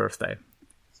 31st birthday.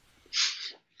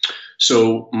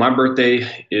 So my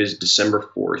birthday is December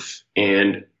 4th,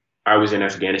 and I was in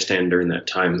Afghanistan during that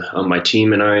time. My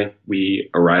team and we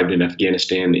arrived in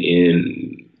Afghanistan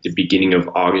in the beginning of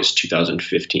August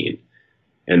 2015.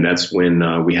 And that's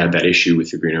when we had that issue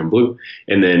with the green and blue.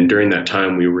 And then during that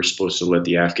time, we were supposed to let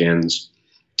the Afghans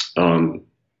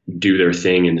do their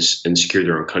thing and secure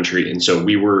their own country. And so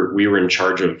we weren't in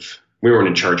charge.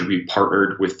 We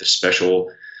partnered with the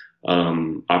Special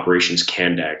Operations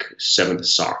Kandak, 7th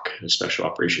SOC, Special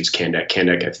Operations Kandak.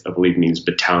 Kandak, I believe, means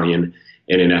battalion.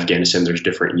 And in Afghanistan, there's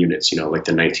different units, like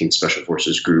the 19th Special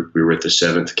Forces Group. We were at the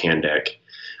 7th Kandak.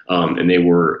 And they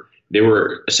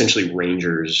were essentially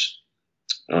Rangers.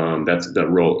 That's the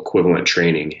real equivalent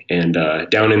training. And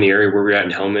down in the area where we're at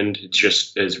in Helmand,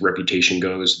 just as reputation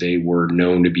goes, they were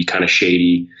known to be kind of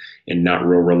shady and not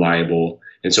real reliable.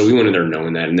 And so we went in there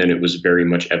knowing that. And then it was very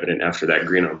much evident after that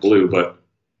green on blue. But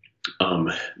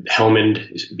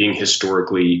Helmand, being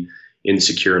historically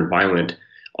insecure and violent,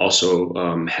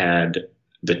 also had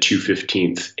the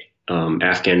 215th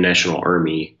Afghan National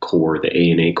Army Corps, the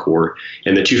ANA Corps.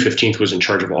 And the 215th was in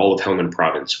charge of all of Helmand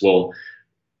province. Well,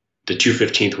 the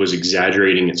 215th was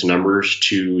exaggerating its numbers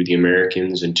to the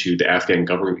Americans and to the Afghan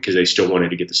government because they still wanted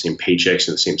to get the same paychecks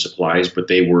and the same supplies, but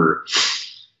they were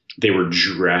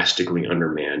drastically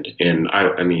undermanned. And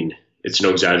I mean, it's no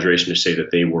exaggeration to say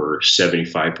that they were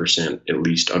 75% at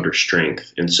least under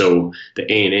strength. And so the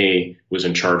ANA was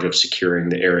in charge of securing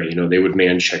the area. They would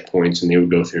man checkpoints and they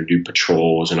would go through and do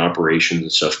patrols and operations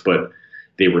and stuff, but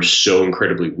they were so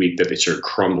incredibly weak that they started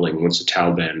crumbling once the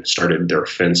Taliban started their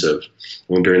offensive.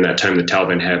 And during that time, the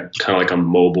Taliban had kind of like a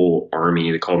mobile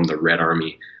army. They called them the Red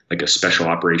Army, like a special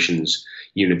operations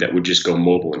unit that would just go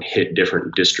mobile and hit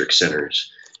different district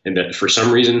centers. And that for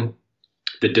some reason,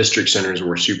 the district centers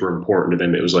were super important to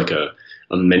them. It was like a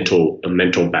mental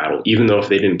battle. Even though if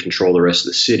they didn't control the rest of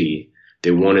the city,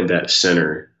 they wanted that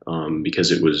center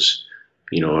because it was,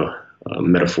 a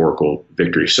metaphorical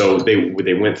victory. So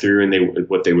they went through, and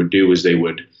what they would do is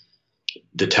the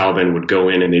Taliban would go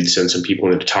in and they'd send some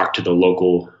people in to talk to the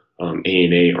local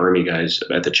ANA army guys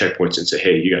at the checkpoints and say,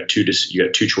 hey, you got two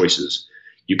choices.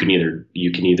 You can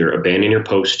either abandon your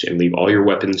post and leave all your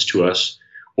weapons to us,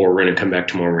 or we're going to come back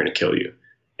tomorrow. We're going to kill you.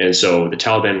 And so the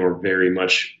Taliban were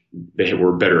they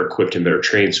were better equipped and better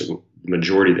trained. So the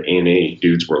majority of the ANA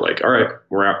dudes were like, all right,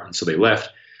 we're out. And so they left.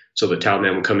 So the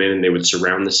Taliban would come in and they would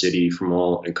surround the city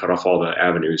and cut off all the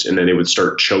avenues. And then they would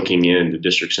start choking in the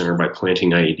district center by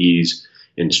planting IEDs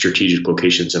in strategic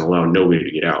locations and allow nobody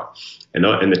to get out. And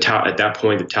at that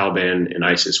point, the Taliban and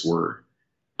ISIS were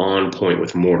on point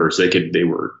with mortars. They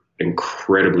were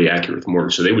incredibly accurate with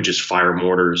mortars. So they would just fire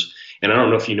mortars. And I don't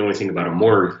know if you know anything about a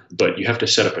mortar, but you have to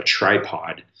set up a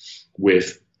tripod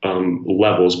with bubble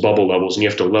levels, and you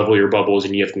have to level your bubbles,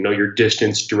 and you have to know your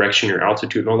distance, direction, your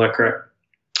altitude, and all that crap.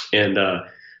 And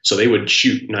so they would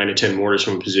shoot 9 to 10 mortars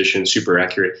from a position, super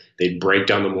accurate. They'd break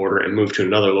down the mortar and move to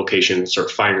another location and start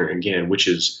firing again, which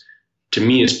is, to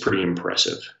me, is pretty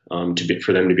impressive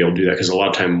for them to be able to do that. Because a lot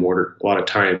of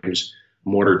times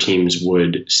mortar teams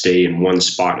would stay in one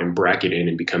spot and bracket in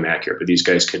and become accurate, but these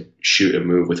guys could shoot and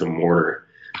move with a mortar.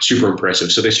 Super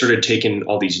impressive. So they started taking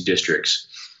all these districts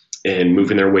and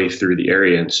moving their way through the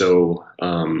area. And so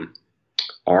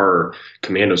our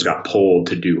commandos got pulled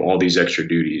to do all these extra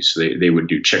duties. They would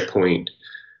do checkpoint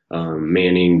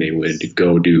manning. They would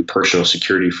go do personal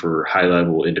security for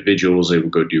high-level individuals. They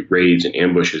would go do raids and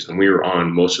ambushes. And we were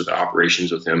on most of the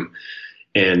operations with them.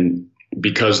 And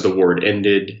because the war had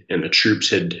ended and the troops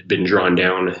had been drawn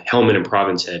down, Helmand and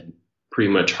province had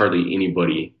pretty much hardly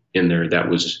anybody in there that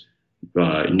was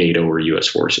NATO or U.S.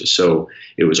 forces. So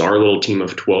it was our little team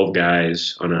of 12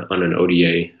 guys on an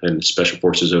ODA and Special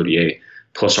Forces ODA,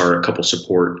 plus a couple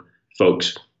support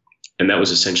folks. And that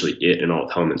was essentially it in all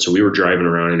of Helmand. So we were driving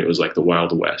around and it was like the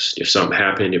Wild West. If something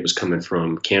happened, it was coming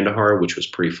from Kandahar, which was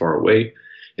pretty far away.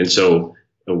 And so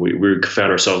we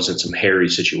found ourselves in some hairy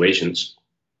situations.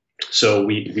 So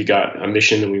we got a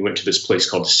mission and we went to this place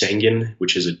called Sangin,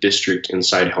 which is a district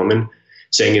inside Helmand.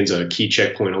 Sangin's a key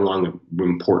checkpoint along an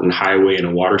important highway and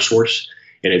a water source.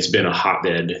 And it's been a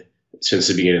hotbed since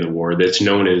the beginning of the war. That's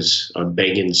known as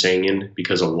Bangin Sangin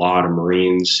because a lot of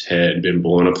Marines had been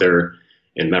blown up there.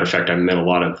 And matter of fact, I met a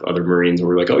lot of other Marines and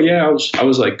were like, "Oh yeah, I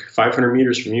was like 500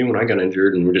 meters from you when I got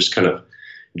injured," and we're just kind of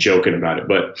joking about it.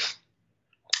 But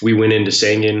we went into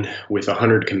Sangin with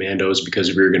 100 commandos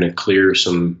because we were going to clear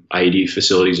some IED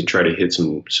facilities and try to hit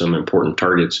some important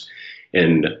targets.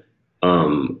 And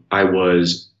I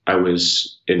was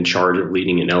in charge of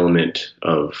leading an element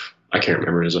of, I can't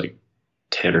remember, it was like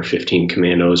 10 or 15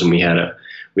 commandos, and we had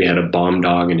a bomb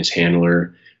dog and his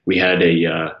handler. We had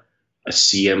a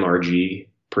CMRG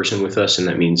person with us, and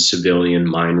that means civilian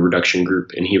mine reduction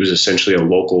group. And he was essentially a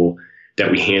local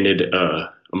that we handed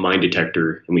a mine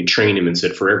detector, and we trained him and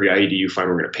said, for every IED you find,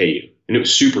 we're going to pay you. And it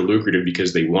was super lucrative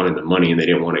because they wanted the money and they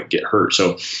didn't want to get hurt.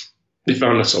 So they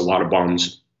found us a lot of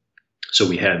bombs. So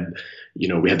we had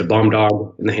the bomb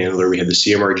dog and the handler. We had the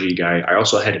CMRG guy. I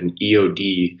also had an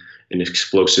EOD, an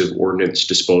explosive ordnance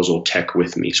disposal tech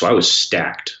with me. So I was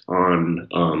stacked on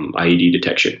IED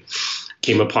detection.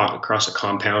 Came across a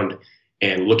compound,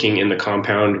 and looking in the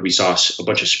compound, we saw a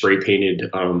bunch of spray painted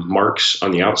marks on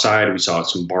the outside. We saw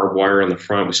some barbed wire on the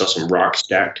front. We saw some rocks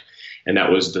stacked. And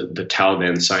that was the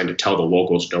Taliban sign to tell the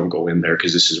locals, don't go in there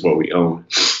because this is what we own.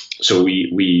 So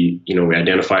we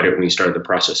identified it when we started the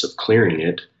process of clearing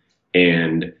it.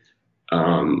 And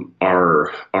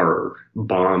our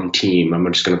bomb team,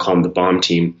 I'm just going to call them the bomb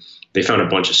team, they found a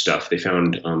bunch of stuff. They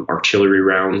found artillery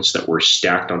rounds that were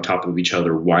stacked on top of each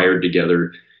other, wired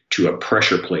together to a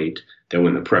pressure plate, that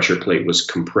when the pressure plate was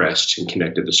compressed and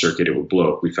connected the circuit, it would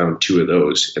blow up. We found 2 of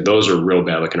those. And those are real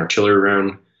bad. Like an artillery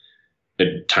round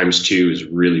at ×2 is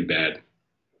really bad.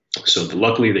 So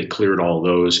luckily they cleared all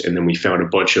those. And then we found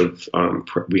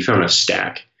a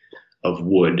stack of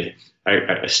wood,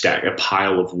 a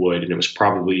pile of wood, and it was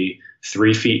probably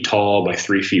 3 feet tall by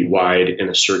 3 feet wide in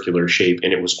a circular shape.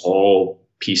 And it was all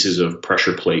pieces of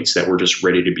pressure plates that were just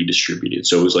ready to be distributed.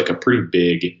 So it was like a pretty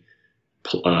big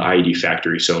IED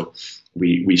factory. So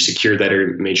we secured that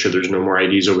area, made sure there's no more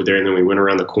IEDs over there. And then we went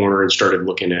around the corner and started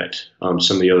looking at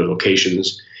some of the other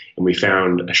locations. And we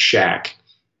found a shack,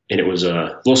 and it was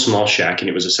a little small shack. And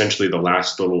it was essentially the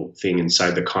last little thing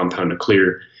inside the compound to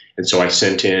clear. And so I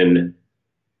sent in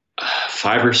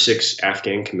 5 or 6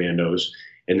 Afghan commandos.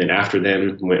 And then after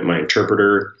them went my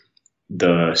interpreter,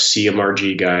 the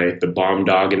CMRG guy, the bomb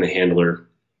dog, and the handler.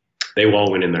 They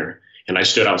all went in there. And I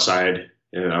stood outside,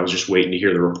 and I was just waiting to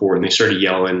hear the report. And they started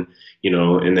yelling,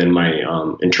 and then my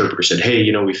interpreter said, "Hey,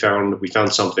 we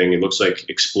found something. It looks like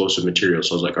explosive material."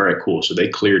 So I was like, "All right, cool." So they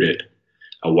cleared it.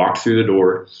 I walked through the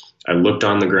door. I looked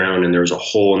on the ground, and there was a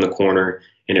hole in the corner,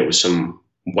 and it was some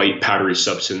white powdery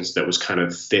substance that was kind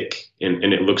of thick, and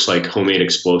it looks like homemade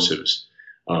explosives.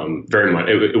 Very much,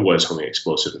 it was homemade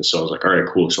explosive. And so I was like, all right,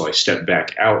 cool. So I stepped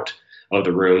back out of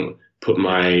the room, put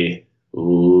my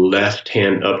left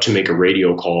hand up to make a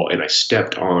radio call, and I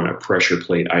stepped on a pressure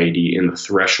plate IED in the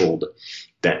threshold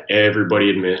that everybody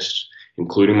had missed,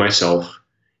 including myself.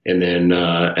 And then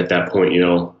at that point,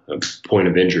 a point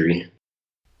of injury.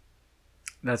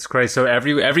 That's great. So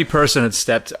every person had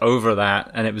stepped over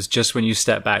that, and it was just when you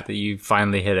stepped back that you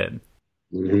finally hit it.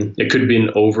 Mm-hmm. It could have been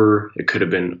over. It could have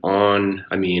been on.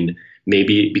 I mean,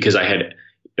 maybe because I had,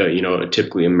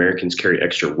 typically Americans carry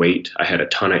extra weight. I had a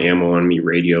ton of ammo on me,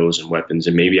 radios and weapons,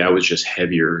 and maybe I was just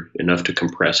heavier enough to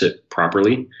compress it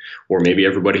properly, or maybe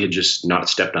everybody had just not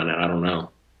stepped on it. I don't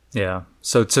know. Yeah.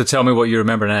 So tell me what you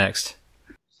remember next.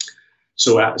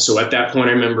 So at that point,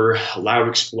 I remember a loud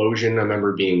explosion. I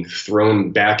remember being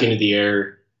thrown back into the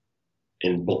air,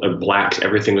 and black,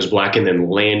 everything was black, and then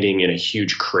landing in a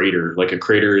huge crater, like a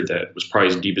crater that was probably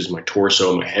as deep as my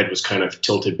torso. My head was kind of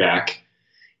tilted back.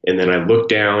 And then I look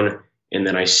down, and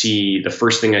then the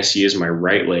first thing I see is my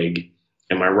right leg,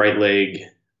 and my right leg,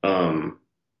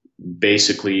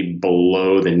 basically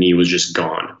below the knee was just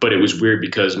gone. But it was weird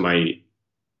because my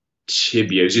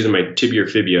tibia, it was either my tibia or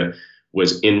fibia,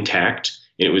 was intact,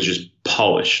 and it was just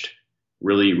polished,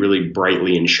 really, really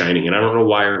brightly and shining. And I don't know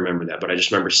why I remember that, but I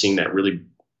just remember seeing that really,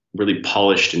 really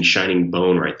polished and shining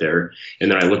bone right there. And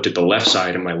then I looked at the left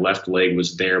side, and my left leg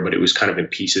was there, but it was kind of in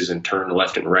pieces and turned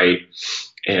left and right.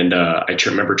 And I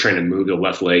remember trying to move the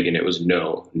left leg, and it was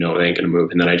no, it ain't gonna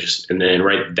move. And then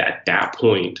right at that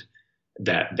point,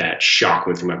 that shock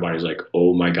went through my body. I was like,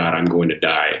 oh my God, I'm going to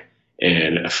die.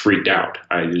 And I freaked out.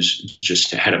 I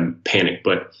just had a panic,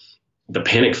 but the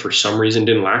panic for some reason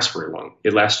didn't last very long.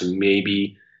 It lasted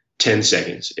maybe 10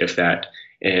 seconds, if that.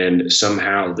 And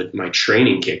somehow my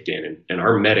training kicked in, and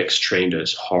our medics trained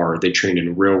us hard. They trained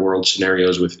in real world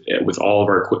scenarios with all of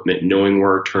our equipment, knowing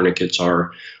where our tourniquets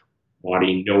are,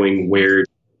 body, knowing where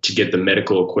to get the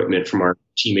medical equipment from our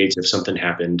teammates if something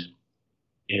happened.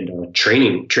 and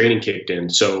training kicked in.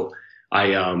 So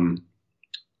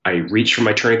I reached for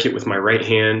my tourniquet with my right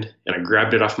hand and I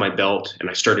grabbed it off my belt and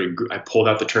I pulled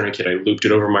out the tourniquet. I looped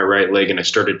it over my right leg and I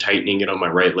started tightening it on my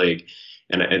right leg.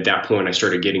 And at that point I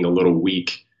started getting a little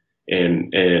weak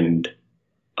and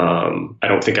I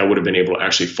don't think I would have been able to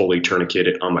actually fully tourniquet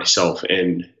it on myself.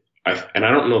 And I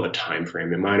don't know the time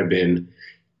frame. It might've been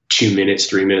 2 minutes,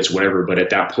 3 minutes, whatever. But at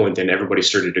that point, then everybody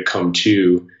started to come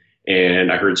to,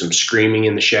 and I heard some screaming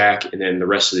in the shack. And then the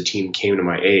rest of the team came to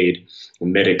my aid. The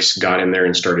medics got in there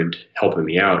and started helping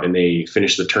me out, and they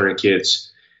finished the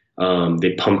tourniquets.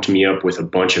 They pumped me up with a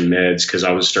bunch of meds because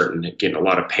I was starting to get a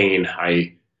lot of pain.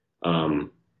 I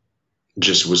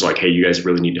just was like, hey, you guys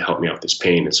really need to help me out with this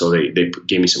pain. And so they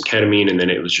gave me some ketamine, and then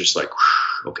it was just like,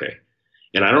 whew, okay.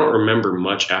 And I don't remember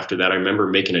much after that. I remember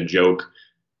making a joke.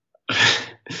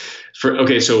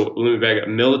 So let me back up.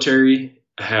 Military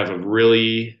have a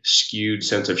really skewed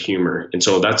sense of humor. And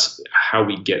so that's how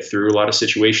we get through a lot of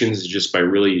situations, is just by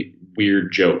really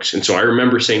weird jokes. And so I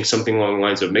remember saying something along the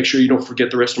lines of, make sure you don't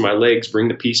forget the rest of my legs, bring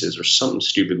the pieces, or something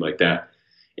stupid like that.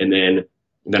 And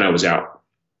then I was out.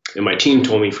 And my team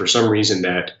told me for some reason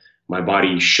that my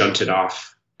body shunted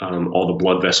off all the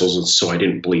blood vessels, and so I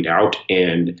didn't bleed out,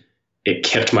 and it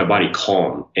kept my body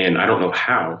calm. And I don't know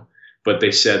how, but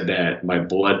they said that my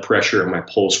blood pressure and my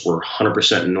pulse were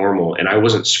 100% normal, and I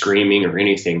wasn't screaming or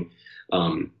anything.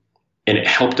 And it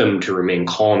helped them to remain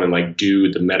calm and like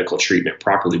do the medical treatment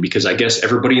properly, because I guess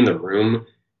everybody in the room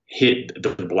hit the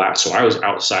blast. So I was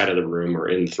outside of the room or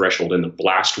in the threshold, and the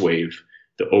blast wave,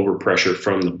 the overpressure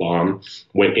from the bomb,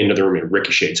 went into the room and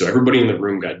ricocheted. So everybody in the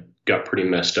room got pretty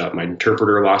messed up. My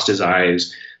interpreter lost his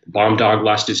eyes. The bomb dog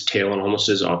lost his tail and almost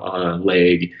his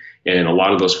leg. And a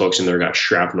lot of those folks in there got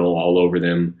shrapnel all over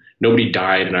them. Nobody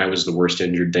died, and I was the worst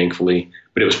injured, thankfully.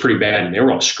 But it was pretty bad, and they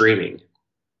were all screaming.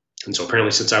 And so apparently,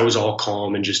 since I was all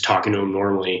calm and just talking to them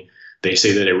normally, they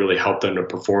say that it really helped them to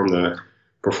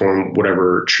perform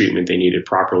whatever treatment they needed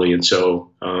properly. And so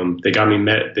they got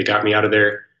me out of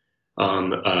there.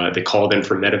 They called in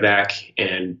for medevac,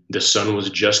 and the sun was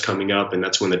just coming up, and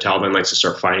that's when the Taliban likes to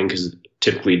start fighting, because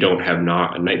typically don't have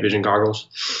night vision goggles.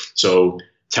 So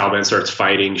Taliban starts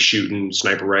fighting, shooting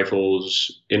sniper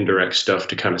rifles, indirect stuff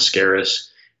to kind of scare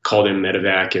us. Called in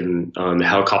medevac, and the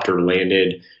helicopter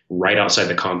landed right outside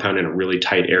the compound in a really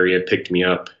tight area, picked me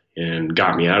up and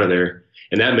got me out of there.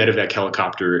 And that medevac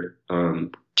helicopter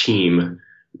team,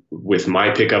 with my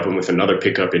pickup and with another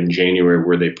pickup in January,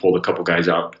 where they pulled a couple guys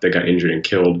out that got injured and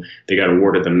killed, they got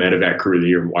awarded the medevac crew of the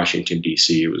year in Washington,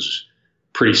 D.C. It was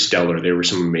pretty stellar. There were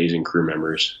some amazing crew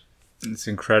members. It's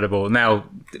incredible. Now,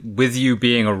 with you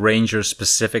being a Ranger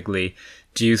specifically,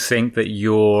 do you think that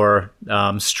your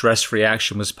stress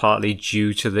reaction was partly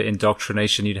due to the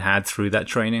indoctrination you'd had through that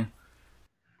training?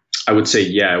 I would say,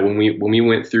 yeah. When we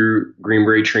went through Green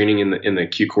Beret training in the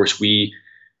Q course,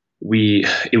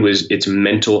 it's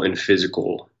mental and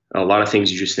physical. A lot of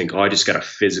things you just think, I just got to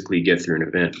physically get through an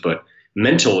event, but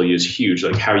mentally is huge.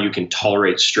 Like how you can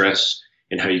tolerate stress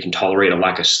and how you can tolerate a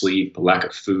lack of sleep, a lack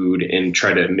of food, and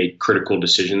try to make critical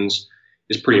decisions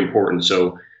is pretty important.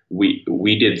 So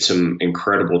we did some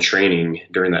incredible training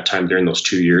during that time, during those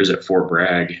 2 years at Fort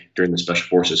Bragg during the Special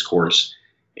Forces course.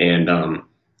 And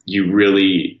you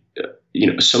really,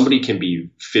 somebody can be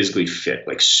physically fit,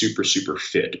 like super, super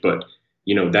fit, but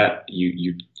that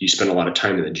you spend a lot of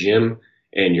time in the gym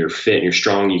and you're fit and you're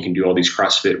strong. You can do all these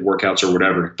CrossFit workouts or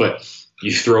whatever, but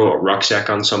you throw a rucksack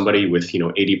on somebody with,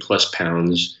 80 plus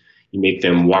pounds, you make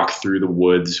them walk through the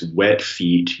woods, wet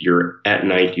feet. You're at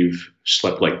night, you've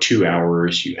slept like 2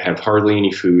 hours, you have hardly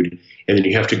any food, and then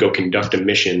you have to go conduct a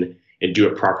mission and do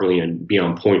it properly and be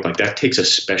on point. Like that takes a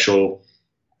special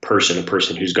person, a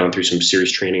person who's gone through some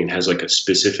serious training and has like a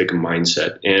specific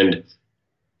mindset. And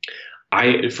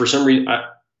for some reason,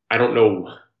 I don't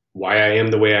know why I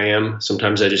am the way I am.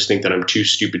 Sometimes I just think that I'm too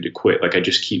stupid to quit. Like I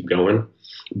just keep going.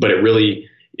 But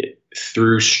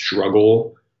through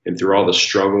struggle and through all the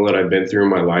struggle that I've been through in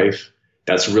my life,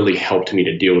 that's really helped me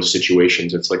to deal with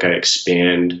situations. It's like I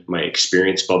expand my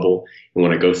experience bubble. And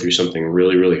when I go through something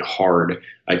really, really hard,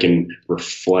 I can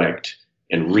reflect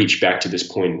and reach back to this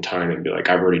point in time and be like,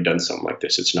 I've already done something like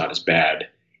this. It's not as bad.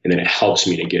 And then it helps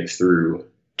me to get through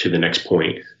to the next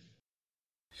point.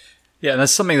 Yeah, and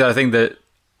that's something that I think that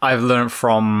I've learned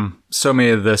from so many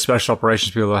of the special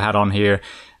operations people I had on here.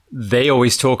 They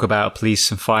always talk about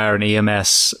police and fire and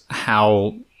EMS,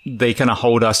 how they kind of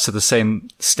hold us to the same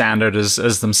standard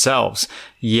as themselves.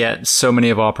 Yet so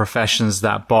many of our professions,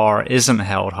 that bar isn't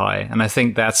held high. And I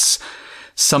think that's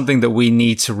something that we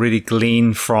need to really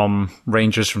glean from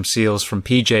Rangers, from SEALs, from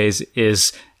PJs,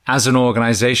 is as an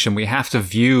organization, we have to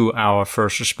view our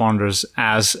first responders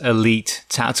as elite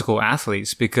tactical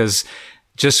athletes, because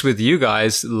just with you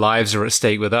guys, lives are at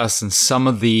stake with us. And some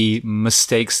of the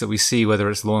mistakes that we see, whether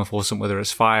it's law enforcement, whether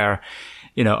it's fire,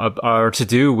 are to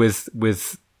do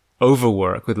with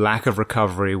overwork, with lack of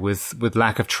recovery, with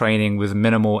lack of training, with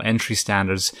minimal entry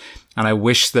standards. And I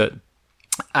wish that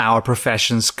our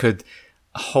professions could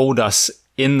hold us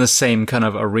in the same kind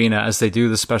of arena as they do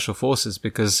the special forces,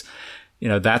 because,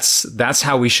 that's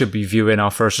how we should be viewing our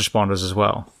first responders as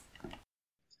well.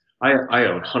 I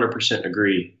 100%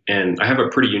 agree. And I have a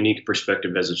pretty unique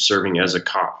perspective as of serving as a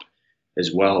cop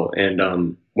as well.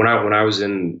 And when I was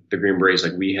in the Green Berets,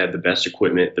 like, we had the best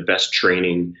equipment, the best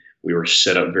training. We were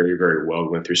set up very, very well. We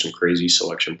went through some crazy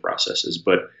selection processes.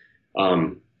 But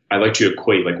I like to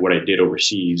equate like what I did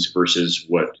overseas versus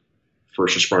what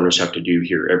first responders have to do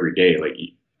here every day. Like,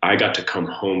 I got to come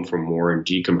home from war and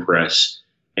decompress.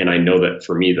 And I know that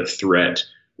for me, the threat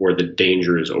or the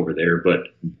danger is over there. But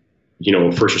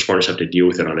first responders have to deal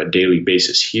with it on a daily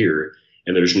basis here.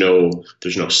 And there's no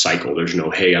cycle. There's no,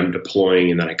 hey, I'm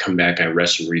deploying and then I come back, I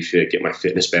rest and refit, get my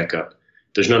fitness back up.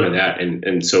 There's none of that.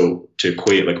 And so to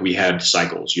equate, like, we had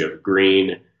cycles. You have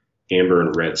green, amber,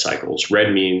 and red cycles.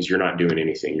 Red means you're not doing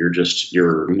anything.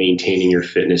 You're maintaining your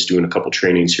fitness, doing a couple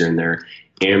trainings here and there.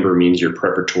 Amber means you're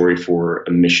preparatory for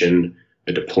a mission,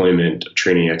 a deployment, a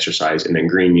training exercise. And then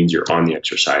green means you're on the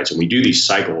exercise. And we do these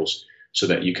cycles so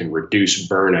that you can reduce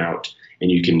burnout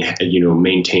and you can,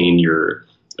 maintain your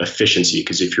efficiency.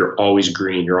 Because if you're always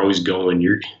green, you're always going,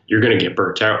 you're going to get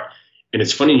burnt out. And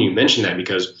it's funny you mention that,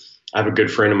 because I have a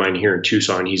good friend of mine here in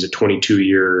Tucson. He's a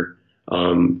 22-year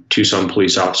Tucson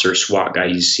police officer, SWAT guy.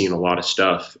 He's seen a lot of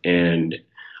stuff. And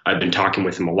I've been talking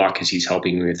with him a lot because he's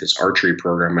helping me with this archery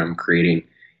program I'm creating.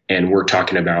 And we're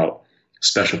talking about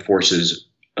special forces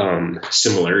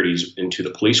similarities into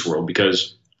the police world,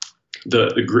 because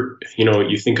the group,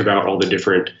 you think about all the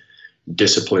different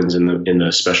disciplines in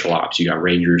the special ops. You got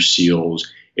Rangers,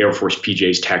 SEALs, Air Force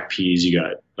PJs, TAC Ps, you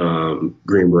got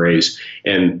Green Berets,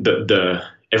 and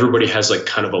everybody has like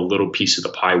kind of a little piece of the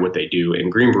pie what they do.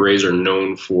 And Green Berets are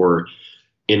known for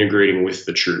integrating with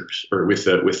the troops or with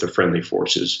the friendly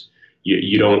forces.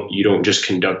 You don't just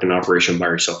conduct an operation by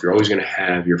yourself. You're always going to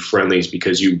have your friendlies,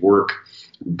 because you work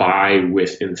by,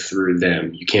 with, and through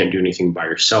them. You can't do anything by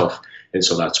yourself. And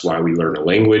so that's why we learn a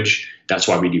language. That's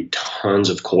why we do tons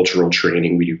of cultural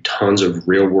training. We do tons of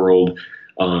real world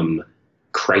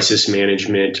crisis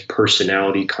management,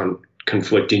 personality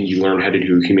conflicting. You learn how to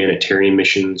do humanitarian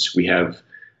missions. We have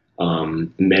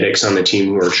medics on the team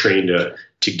who are trained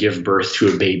to give birth to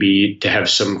a baby, to have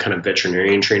some kind of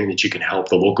veterinarian training that you can help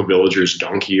the local villager's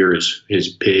donkey or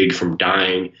his pig from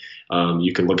dying.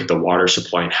 You can look at the water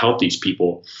supply and help these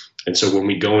people. And so when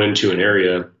we go into an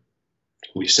area,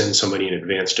 we send somebody in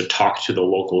advance to talk to the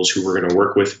locals who we're going to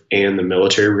work with and the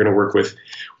military we're going to work with.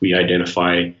 We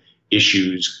identify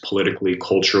issues politically,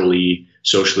 culturally,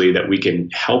 socially that we can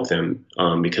help them.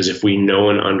 Because if we know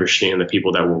and understand the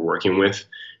people that we're working with,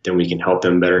 then we can help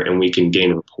them better and we can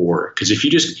gain rapport. Because if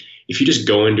you just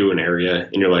go into an area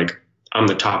and you're like, I'm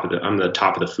the top of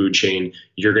the food chain,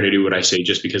 you're going to do what I say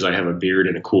just because I have a beard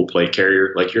and a cool plate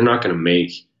carrier, like, you're not going to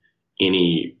make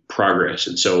any progress.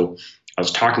 And so I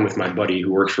was talking with my buddy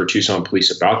who works for Tucson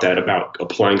Police about that, about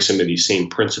applying some of these same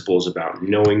principles about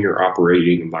knowing your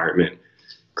operating environment,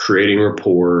 creating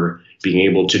rapport, being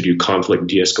able to do conflict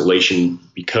de-escalation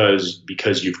because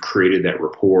you've created that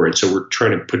rapport. And so we're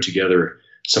trying to put together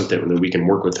something that we can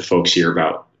work with the folks here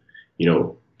about,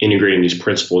 integrating these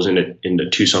principles into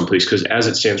Tucson Police. Because as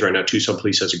it stands right now, Tucson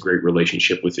Police has a great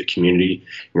relationship with the community,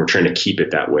 and we're trying to keep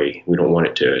it that way. We don't want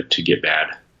it to get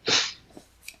bad.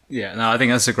 Yeah, no, I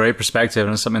think that's a great perspective,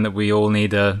 and it's something that we all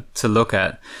need to look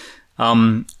at.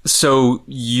 So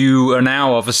you are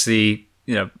now obviously,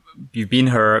 you've been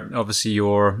hurt. Obviously,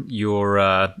 your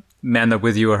men that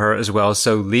with you are hurt as well.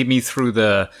 So lead me through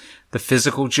the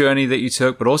physical journey that you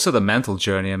took, but also the mental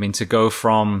journey. I mean, to go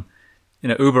from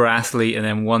uber athlete and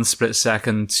then one split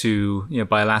second to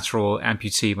bilateral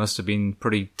amputee must have been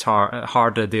pretty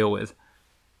hard to deal with.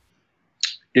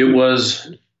 It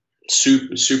was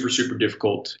super, super, super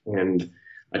difficult. And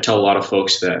I tell a lot of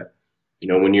folks that,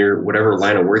 when you're whatever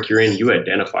line of work you're in, you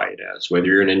identify it as, whether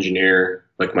you're an engineer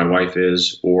like my wife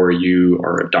is, or you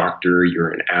are a doctor,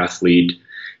 you're an athlete,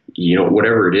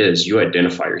 whatever it is, you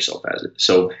identify yourself as it.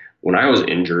 So when I was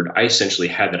injured, I essentially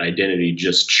had that identity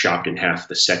just chopped in half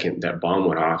the second that bomb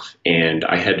went off, and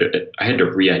I had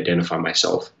to re-identify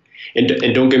myself. And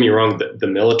don't get me wrong, the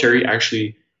military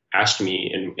actually asked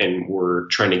me and were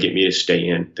trying to get me to stay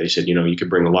in. They said, you could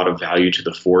bring a lot of value to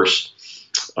the force.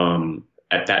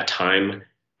 At that time,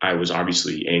 I was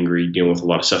obviously angry, dealing with a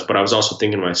lot of stuff, but I was also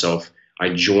thinking to myself, I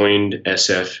joined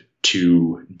SF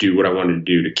to do what I wanted to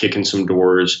do, to kick in some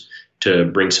doors, to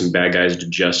bring some bad guys to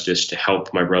justice, to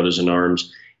help my brothers in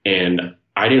arms. And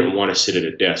I didn't want to sit at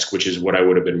a desk, which is what I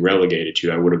would have been relegated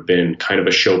to. I would have been kind of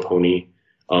a show pony,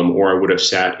 or I would have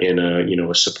sat in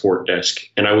a support desk,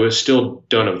 and I would have still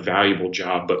done a valuable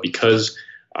job. But because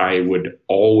I would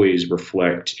always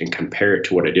reflect and compare it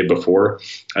to what I did before,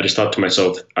 I just thought to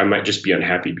myself, I might just be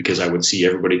unhappy because I would see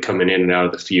everybody coming in and out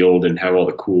of the field and have all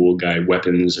the cool guy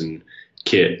weapons and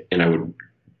kit, and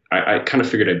I kind of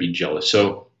figured I'd be jealous.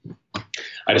 So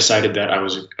I decided that I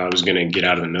was going to get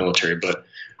out of the military. But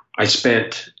I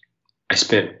spent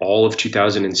all of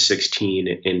 2016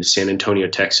 in San Antonio,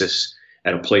 Texas,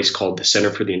 at a place called the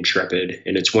Center for the Intrepid,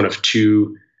 and it's one of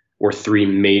 2 or 3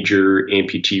 major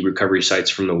amputee recovery sites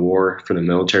from the war for the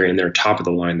military, and they're top of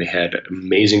the line. They had an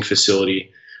amazing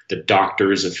facility. The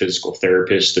doctors, the physical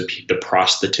therapists, the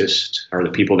prosthetists, or the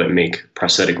people that make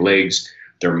prosthetic legs,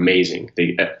 they're amazing.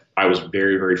 I was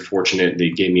very, very fortunate.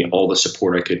 They gave me all the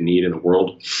support I could need in the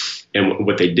world. And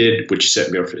what they did, which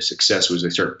set me up for success, was they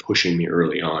started pushing me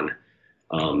early on,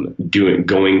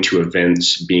 going to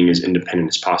events, being as independent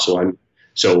as possible.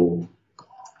 So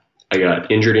I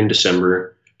got injured in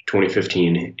December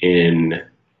 2015. In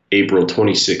April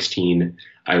 2016,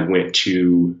 I went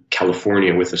to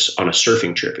California on a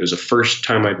surfing trip. It was the first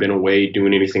time I'd been away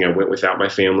doing anything. I went without my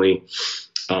family,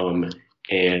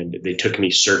 and they took me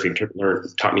surfing,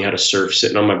 taught me how to surf,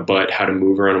 sitting on my butt, how to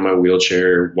move around in my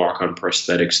wheelchair, walk on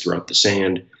prosthetics throughout the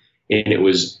sand. And it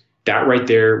was that right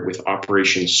there with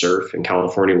Operation Surf in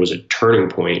California was a turning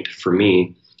point for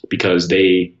me, because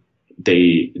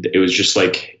it was just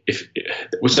like,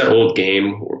 what's that old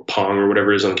game, or Pong or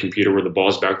whatever it is on the computer, where the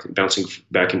ball's bouncing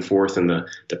back and forth and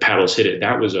the paddles hit it.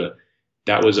 That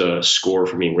was a score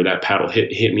for me, where that paddle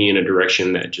hit me in a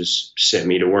direction that just sent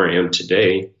me to where I am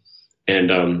today.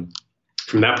 And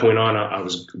from that point on, I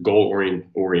was goal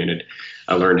oriented.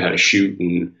 I learned how to shoot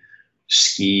and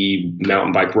ski,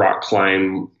 mountain bike, rock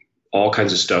climb, all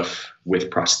kinds of stuff with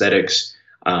prosthetics.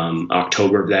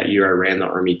 October of that year, I ran the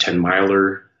Army 10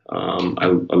 miler. I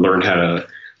learned how to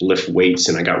lift weights,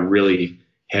 and I got really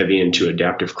heavy into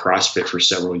adaptive CrossFit for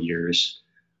several years.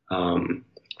 From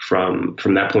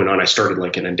that point on, I started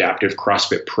like an adaptive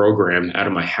CrossFit program out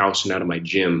of my house and out of my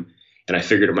gym. And I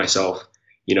figured to myself,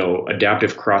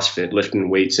 adaptive CrossFit, lifting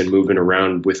weights and moving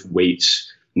around with weights,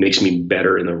 makes me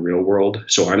better in the real world.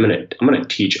 So I'm gonna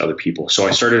teach other people. So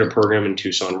I started a program in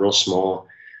Tucson, real small,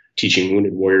 teaching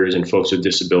wounded warriors and folks with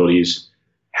disabilities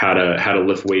how to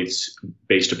lift weights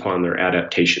based upon their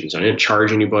adaptations. I didn't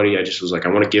charge anybody. I just was like, I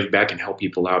want to give back and help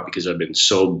people out, because I've been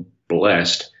so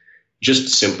blessed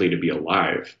just simply to be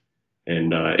alive.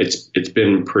 And it's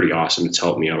been pretty awesome. It's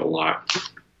helped me out a lot.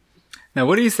 Now,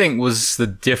 what do you think was the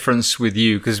difference with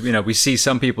you? Because, we see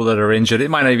some people that are injured. It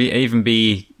might not even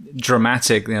be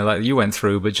dramatic, like you went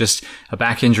through, but just a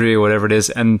back injury or whatever it is.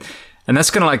 And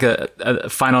that's kind of like a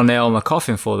final nail in the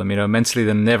coffin for them. Mentally,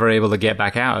 they're never able to get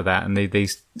back out of that. And they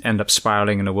end up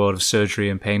spiraling in a world of surgery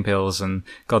and pain pills and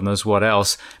God knows what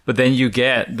else. But then you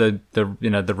get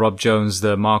the Rob Jones,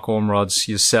 the Mark Ormrods,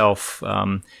 yourself,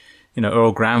 Earl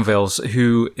Granvilles,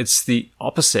 who it's the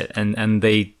opposite. And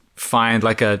they find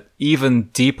like a even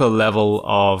deeper level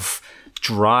of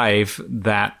drive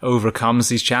that overcomes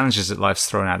these challenges that life's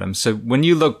thrown at them. So when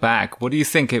you look back, what do you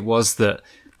think it was that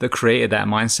created that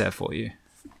mindset for you?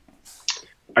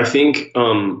 I think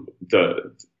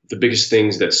the biggest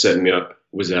things that set me up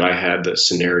was that I had the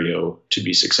scenario to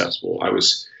be successful.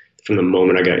 From the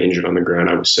moment I got injured on the ground,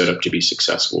 I was set up to be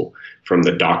successful. From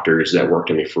the doctors that worked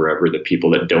on me forever, the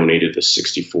people that donated the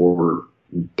 64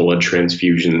 blood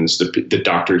transfusions, the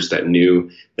doctors that knew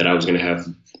that I was going to have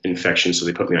infections, so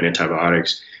they put me on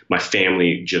antibiotics. My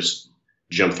family just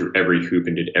jumped through every hoop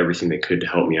and did everything they could to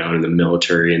help me out, in the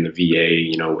military and the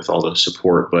VA, with all the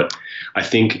support. But I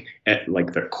think at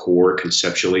like the core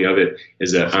conceptually of it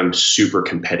is that I'm super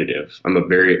competitive. I'm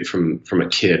from a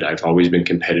kid, I've always been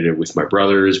competitive with my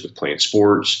brothers, with playing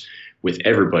sports, with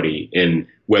everybody. And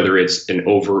whether it's an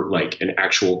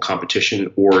actual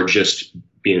competition, or just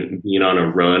being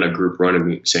on a group run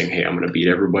and saying, hey, I'm going to beat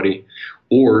everybody,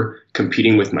 or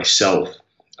competing with myself.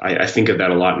 I think of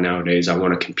that a lot nowadays. I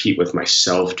want to compete with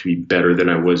myself to be better than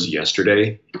I was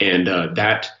yesterday. And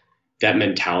that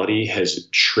mentality has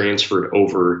transferred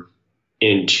over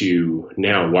into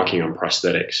now walking on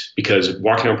prosthetics, because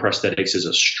walking on prosthetics is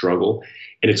a struggle,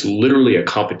 and it's literally a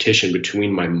competition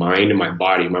between my mind and my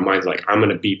body. My mind's like, I'm going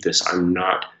to beat this. I'm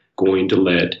not going to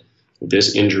let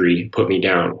this injury put me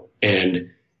down. And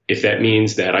If that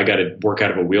means that I got to work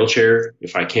out of a wheelchair,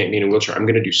 if I can't be in a wheelchair, I'm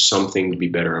going to do something to be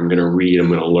better. I'm going to read, I'm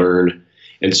going to learn.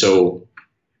 And so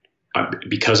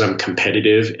because I'm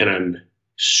competitive and I'm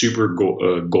super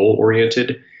goal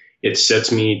oriented, it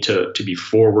sets me to be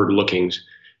forward looking.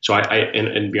 So and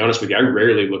to be honest with you, I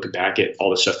rarely look back at all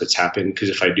the stuff that's happened, because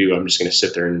if I do, I'm just going to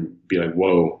sit there and be like,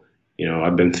 whoa,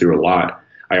 I've been through a lot.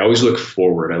 I always look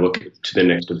forward. I look to the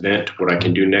next event, what I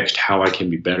can do next, how I can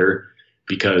be better,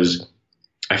 because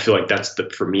I feel like that's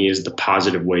for me is the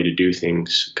positive way to do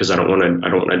things, because I don't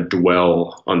want to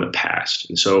dwell on the past.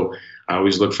 And so I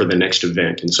always look for the next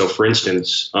event. And so, for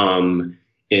instance,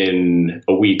 in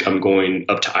a week, I'm going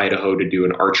up to Idaho to do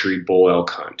an archery bull elk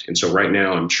hunt. And so right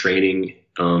now I'm training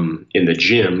in the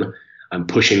gym. I'm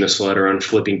pushing the sled around,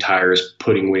 flipping tires,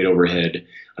 putting weight overhead.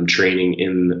 I'm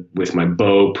training with my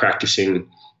bow, practicing,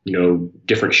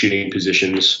 different shooting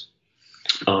positions.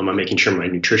 I'm making sure my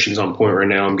nutrition's on point right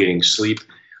now. I'm getting sleep.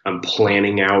 I'm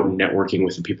planning out and networking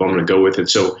with the people I'm going to go with. And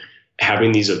so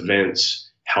having these events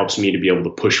helps me to be able to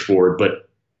push forward.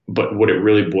 But what it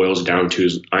really boils down to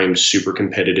is I'm super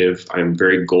competitive. I'm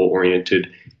very goal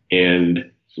oriented.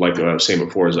 And like I was saying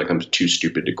before, is like I'm too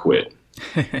stupid to quit.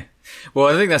 Well,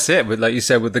 I think that's it. Like you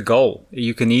said, with the goal,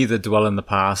 you can either dwell in the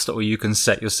past or you can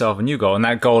set yourself a new goal. And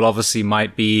that goal obviously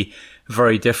might be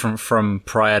very different from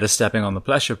prior to stepping on the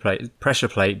pressure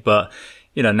plate. But,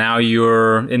 now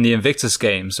you're in the Invictus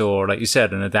Games, or like you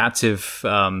said, an adaptive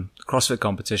CrossFit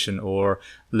competition, or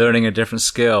learning a different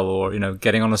skill, or,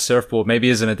 getting on a surfboard. Maybe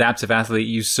as an adaptive athlete,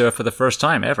 you surf for the first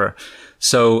time ever.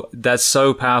 So that's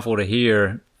so powerful to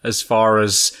hear as far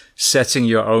as setting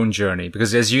your own journey.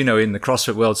 Because as you know, in the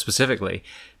CrossFit world specifically,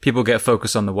 people get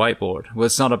focused on the whiteboard. Well,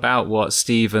 it's not about what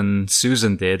Steve and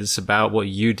Susan did. It's about what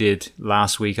you did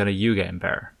last week on a U getting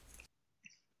better.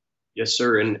 Yes,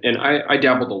 sir. And I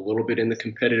dabbled a little bit in the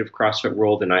competitive CrossFit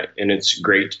world, and it's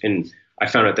great. And I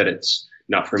found out that it's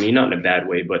not for me, not in a bad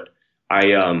way, but I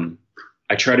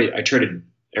try to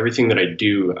everything that I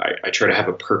do, I try to have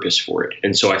a purpose for it.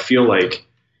 And so I feel like,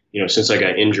 since I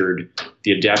got injured,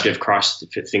 the adaptive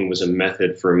CrossFit thing was a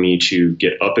method for me to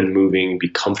get up and moving, be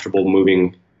comfortable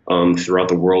moving throughout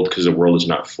the world, because the world is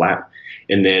not flat.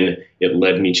 And then it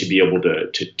led me to be able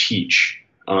to teach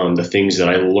the things that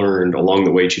I learned along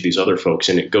the way to these other folks.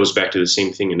 And it goes back to the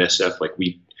same thing in SF. Like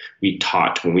we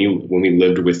taught when we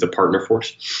lived with the partner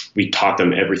force, we taught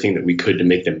them everything that we could to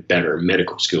make them better: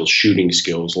 medical skills, shooting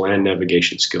skills, land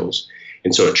navigation skills.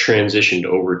 And so it transitioned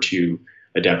over to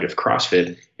adaptive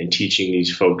CrossFit and teaching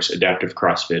these folks adaptive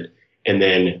CrossFit. And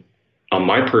then on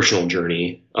my personal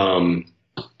journey,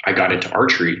 I got into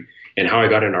archery. And how I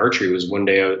got into archery was one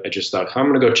day I just thought, I'm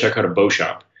going to go check out a bow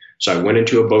shop. So I went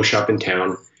into a bow shop in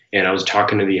town, and I was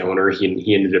talking to the owner.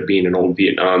 He ended up being an old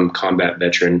Vietnam combat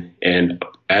veteran. And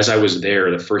as I was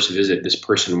there, the first visit, this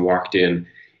person walked in,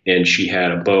 and she had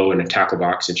a bow and a tackle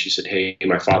box. And she said, hey,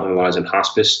 my father-in-law is in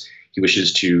hospice. He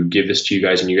wishes to give this to you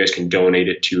guys, and you guys can donate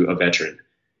it to a veteran.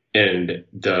 And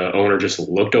the owner just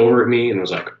looked over at me and was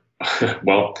like,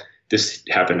 well, this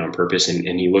happened on purpose.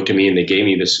 And he looked at me, and they gave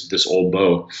me this old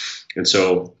bow. And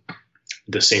so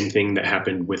the same thing that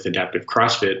happened with adaptive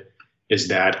CrossFit is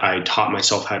that I taught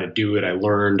myself how to do it. I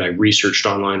learned, I researched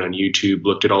online on YouTube,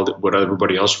 looked at what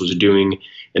everybody else was doing,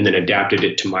 and then adapted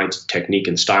it to my technique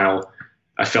and style.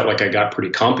 I felt like I got pretty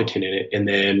competent in it. And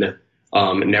then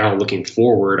now looking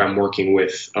forward, I'm working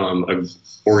with an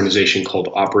organization called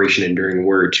Operation Enduring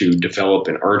Warrior to develop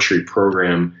an archery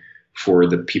program for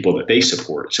the people that they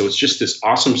support. So it's just this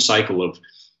awesome cycle of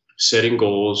setting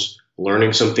goals,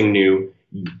 learning something new,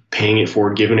 paying it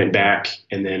forward, giving it back,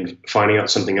 and then finding out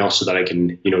something else so that I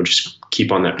can, just keep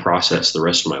on that process the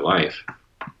rest of my life.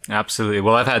 Absolutely.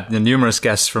 Well, I've had numerous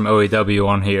guests from OAW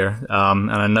on here,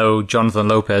 and I know Jonathan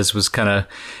Lopez was kind of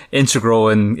integral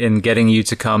in getting you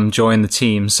to come join the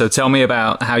team. So tell me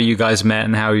about how you guys met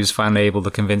and how he was finally able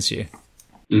to convince you.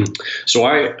 So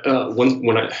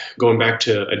when I going back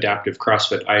to adaptive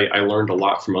CrossFit, I learned a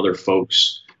lot from other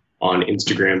folks on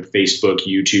Instagram, Facebook,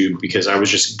 YouTube, because I was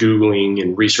just Googling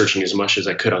and researching as much as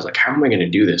I could. I was like, how am I going to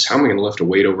do this? How am I going to lift a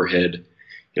weight overhead?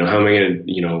 How am I going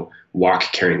to,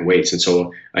 walk carrying weights? And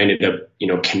so I ended up,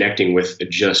 connecting with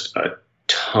just a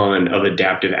ton of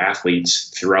adaptive athletes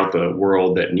throughout the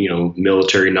world that,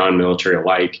 military, non-military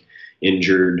alike,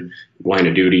 injured, line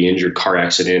of duty, injured, car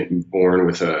accident, born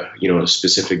with a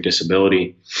specific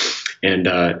disability. And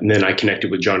then I connected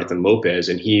with Jonathan Lopez,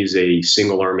 and he's a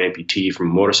single arm amputee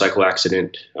from a motorcycle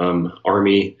accident,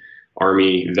 Army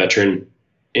veteran.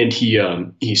 And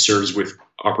he serves with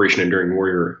Operation Enduring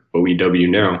Warrior, OEW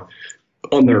now,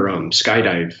 on their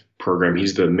skydive program.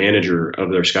 He's the manager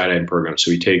of their skydive program. So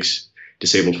he takes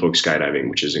disabled folks skydiving,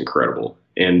 which is incredible.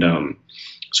 And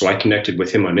so I connected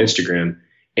with him on Instagram.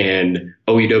 And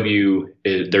OEW,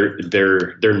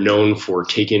 they're known for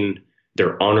taking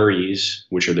their honorees,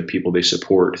 which are the people they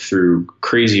support, through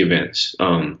crazy events,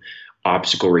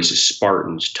 obstacle races,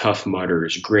 Spartans, Tough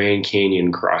Mudders, Grand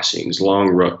Canyon crossings, long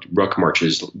ruck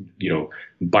marches,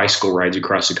 bicycle rides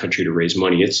across the country to raise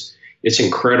money. It's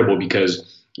incredible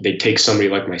because they take somebody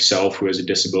like myself who has a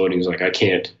disability and is like, I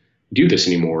can't do this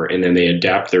anymore. And then they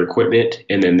adapt their equipment,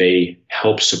 and then they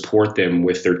help support them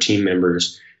with their team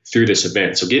members through this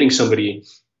event. So getting somebody,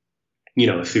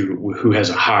 who has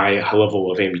a high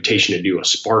level of amputation to do a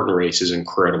Spartan race is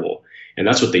incredible. And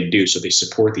that's what they do. So they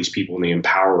support these people and they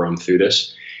empower them through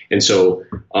this. And so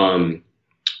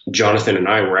Jonathan and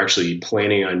I were actually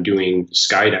planning on doing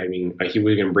skydiving. He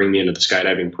was going to bring me into the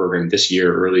skydiving program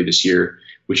early this year,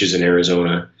 which is in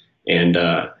Arizona. And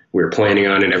we were planning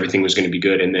on it. Everything was going to be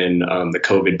good. And then the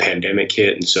COVID pandemic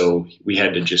hit. And so we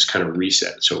had to just kind of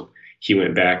reset. So he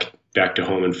went back to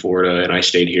home in Florida, and I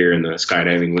stayed here, and the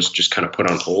skydiving was just kind of put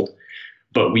on hold.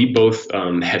 But we both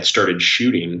had started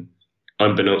shooting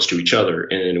unbeknownst to each other.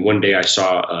 And one day I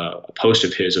saw a post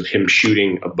of him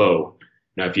shooting a bow.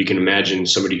 Now, if you can imagine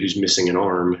somebody who's missing an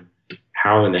arm,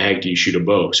 how in the heck do you shoot a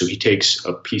bow? So he takes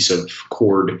a piece of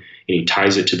cord and he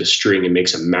ties it to the string and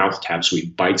makes a mouth tab. So he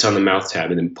bites on the mouth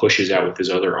tab and then pushes out with his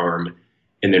other arm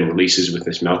and then releases with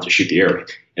his mouth to shoot the arrow.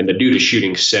 And the dude is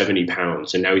shooting 70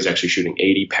 pounds. And now he's actually shooting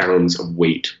 80 pounds of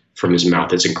weight from his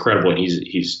mouth. It's incredible. And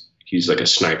he's like a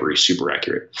sniper. He's super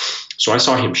accurate. So I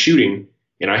saw him shooting,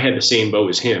 and I had the same bow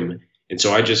as him. And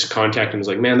so I just contacted him. I was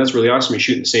like, man, that's really awesome. You're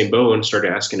shooting the same bow, and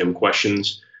started asking him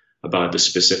questions about the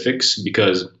specifics,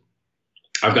 because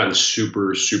I've gotten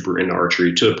super, super into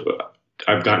archery.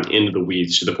 I've gotten into the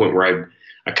weeds to the point where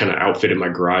I kind of outfitted my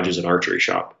garage as an archery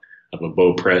shop. I have a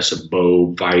bow press, a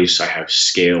bow vise. I have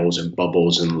scales and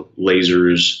bubbles and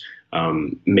lasers,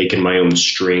 making my own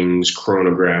strings,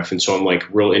 chronograph. And so I'm like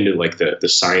real into like the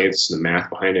science and the math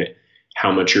behind it,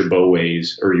 how much your bow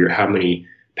weighs, or how many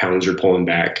pounds you're pulling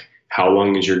back, how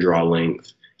long is your draw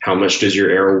length, how much does your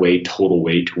arrow weigh, total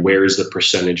weight, where is the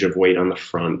percentage of weight on the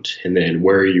front, and then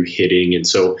where are you hitting? And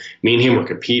so me and him were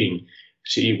competing.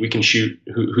 See, we can shoot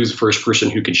who's the first person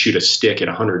who can shoot a stick at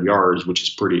 100 yards, which is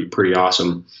pretty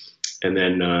awesome. And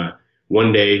then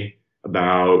one day,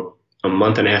 about a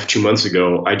month and a half, 2 months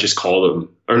ago, I just called him,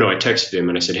 I texted him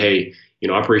and I said, hey,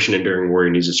 Operation Enduring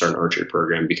Warrior needs to start an archery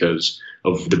program because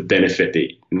of the benefit that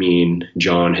me and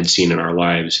John had seen in our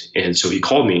lives. And so he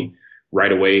called me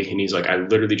right away, and he's like, I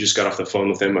literally just got off the phone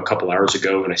with him a couple hours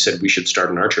ago, and I said we should start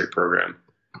an archery program.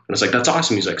 And I was like, that's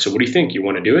awesome. He's like, so what do you think? You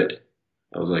want to do it?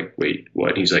 I was like, wait,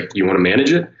 what? He's like, you want to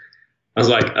manage it? I was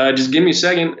like, just give me a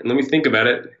second and let me think about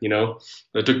it.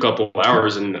 It took a couple of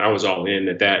hours and I was all in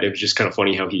at that. It was just kind of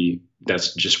funny how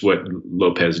that's just what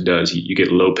Lopez does. You get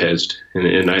Lopezed, and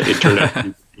it turned out to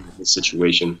be the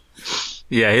situation.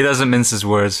 Yeah, he doesn't mince his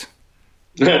words.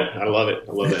 I love it.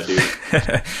 I love that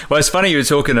dude. Well, it's funny you were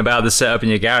talking about the setup in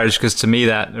your garage, because to me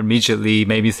that immediately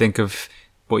made me think of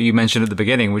what you mentioned at the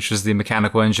beginning, which was the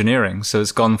mechanical engineering. So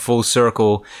it's gone full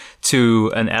circle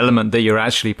to an element that you're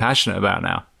actually passionate about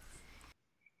now.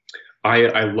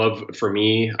 I love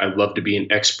to be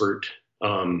an expert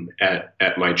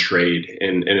at my trade.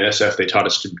 And in SF, they taught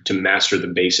us to master the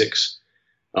basics.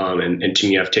 And to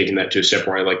me, I've taken that to a step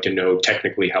where I like to know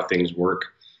technically how things work.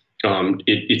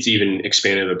 It's even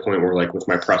expanded to the point where, like with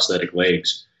my prosthetic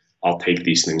legs, I'll take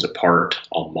these things apart.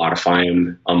 I'll modify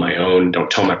them on my own.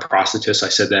 Don't tell my prosthetist I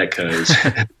said that, because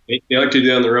they like to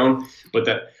do it on their own. But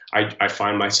that I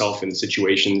find myself in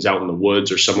situations out in the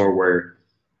woods or somewhere where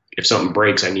if something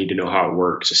breaks, I need to know how it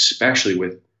works, especially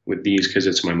with these, because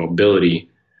it's my mobility.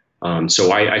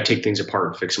 So I take things apart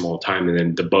and fix them all the time. And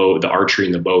then the archery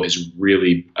and the bow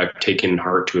I've taken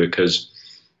heart to it because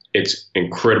it's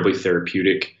incredibly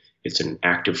therapeutic. It's an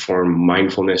active form of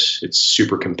mindfulness. It's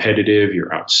super competitive.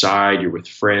 You're outside, you're with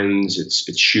friends.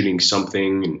 It's shooting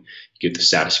something, and you get the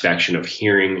satisfaction of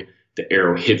hearing the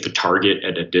arrow hit the target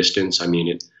at a distance. I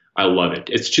mean, I love it.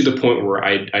 It's to the point where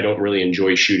I don't really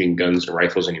enjoy shooting guns and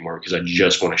rifles anymore, because I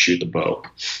just want to shoot the bow.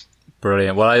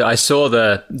 Brilliant. Well, I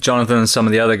saw Jonathan and some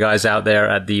of the other guys out there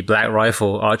at the Black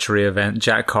Rifle archery event.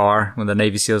 Jack Carr, one of the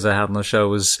Navy SEALs I had on the show,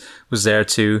 was there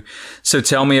too. So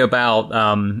tell me about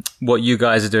what you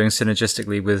guys are doing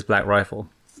synergistically with Black Rifle.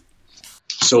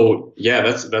 So yeah,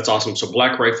 that's awesome. So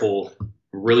Black Rifle,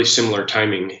 really similar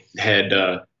timing,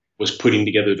 was putting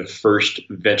together the first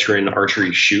veteran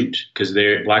archery shoot, because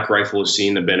Black Rifle is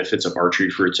seeing the benefits of archery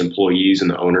for its employees,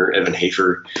 and the owner, Evan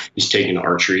Hafer, is taking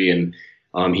archery, and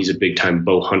he's a big time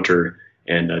bow hunter.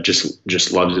 and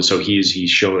just loves it. So he's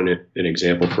showing it an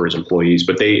example for his employees.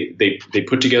 But they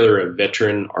put together a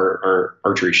veteran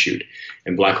archery shoot,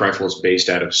 and Black Rifle is based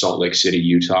out of Salt Lake City,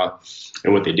 Utah.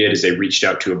 And what they did is they reached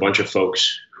out to a bunch of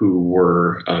folks who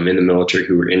were in the military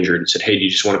who were injured and said, "Hey, do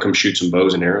you just want to come shoot some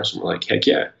bows and arrows?" And we're like, "Heck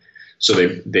yeah!" So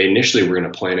they initially were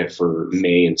going to plan it for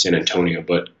May in San Antonio,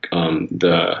 but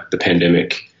the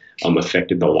pandemic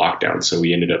affected the lockdown, so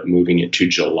we ended up moving it to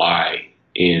July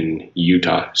in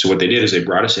Utah. So what they did is they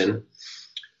brought us in.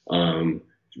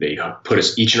 They put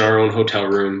us each in our own hotel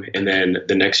room, and then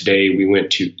the next day we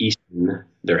went to Easton.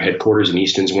 Their headquarters in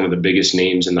Easton's one of the biggest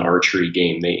names in the archery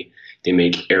game. They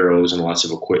make arrows and lots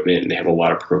of equipment, and they have a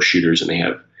lot of pro shooters, and they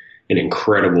have an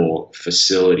incredible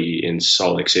facility in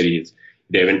Salt Lake City.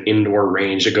 They have an indoor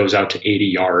range that goes out to 80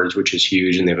 yards, which is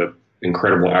huge, and they have an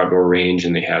incredible outdoor range,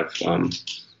 and they have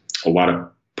a lot of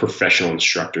professional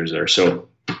instructors there. So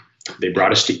they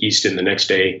brought us to Easton the next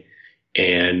day,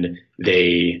 and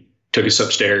they took us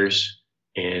upstairs,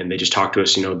 and they just talked to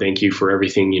us, thank you for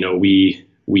everything.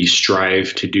 We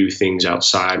strive to do things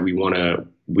outside. We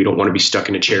don't want to be stuck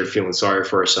in a chair feeling sorry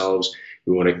for ourselves.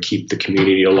 We want to keep the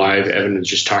community alive. Evan was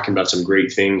just talking about some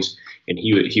great things, and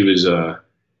he's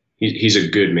a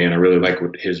good man. I really like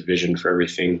his vision for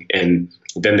everything. And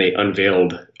then they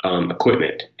unveiled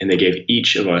equipment, and they gave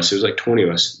each of us, it was like 20 of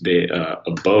us,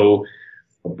 a bow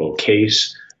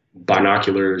case,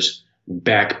 binoculars,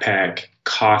 backpack,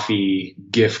 coffee,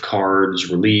 gift cards,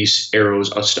 release,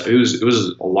 arrows. It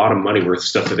was a lot of money worth of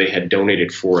stuff that they had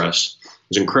donated for us. It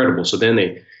was incredible. So then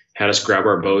they had us grab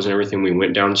our bows and everything. We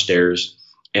went downstairs,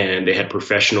 and they had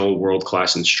professional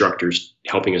world-class instructors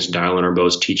helping us dial in our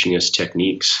bows, teaching us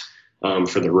techniques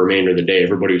for the remainder of the day.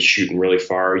 Everybody was shooting really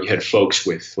far. You had folks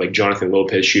with, like Jonathan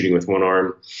Lopez, shooting with one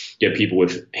arm. You had people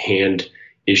with hand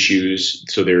issues,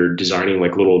 so they're designing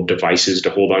like little devices to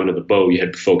hold onto the bow. You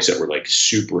had folks that were like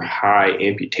super high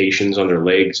amputations on their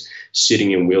legs,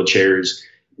 sitting in wheelchairs,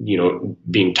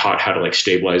 being taught how to like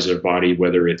stabilize their body,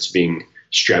 whether it's being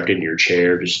strapped into your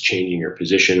chair, just changing your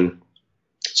position.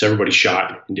 So everybody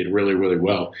shot and did really, really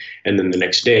well. And then the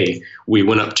next day we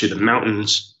went up to the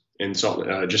mountains in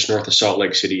just north of Salt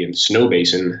Lake City in Snow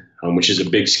Basin, which is a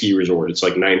big ski resort. It's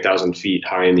like 9,000 feet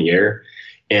high in the air.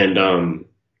 And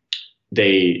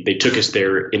they took us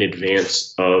there in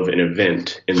advance of an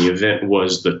event, and the event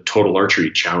was the Total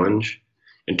Archery Challenge.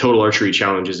 And Total Archery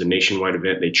Challenge is a nationwide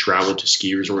event. They travel to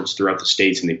ski resorts throughout the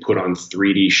states, and they put on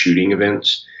 3D shooting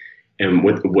events. And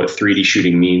what 3D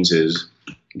shooting means is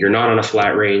you're not on a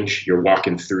flat range. You're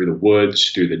walking through the woods,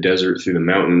 through the desert, through the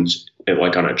mountains, and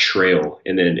like on a trail.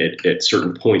 And then at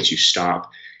certain points you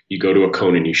stop, you go to a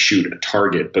cone and you shoot a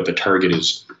target, but the target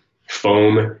is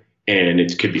foam, and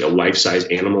it could be a life-size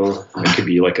animal. It could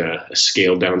be like a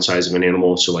scaled down size of an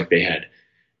animal. So like they had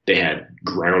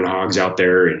groundhogs out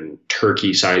there and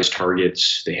turkey-sized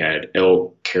targets. They had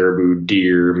elk, caribou,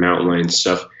 deer, mountain lions,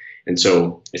 stuff. And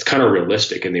so it's kind of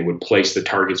realistic, and they would place the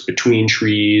targets between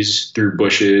trees, through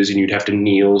bushes, and you'd have to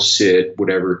kneel, sit,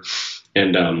 whatever.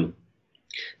 And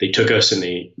they took us and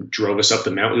they drove us up the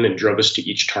mountain and drove us to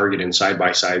each target in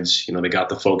side-by-sides. They got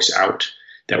the folks out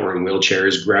that were in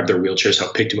wheelchairs, grabbed their wheelchairs,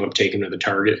 helped pick them up, take them to the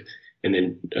target, and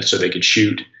then so they could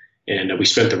shoot. And we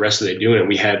spent the rest of the day doing it.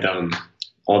 We had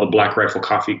all the Black Rifle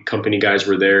Coffee Company guys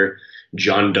were there.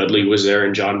 John Dudley was there,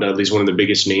 and John Dudley's one of the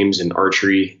biggest names in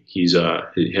archery. He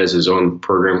has his own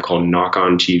program called Knock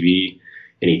On TV,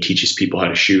 and he teaches people how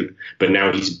to shoot. But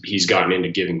now he's gotten into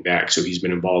giving back, so he's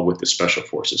been involved with the Special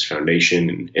Forces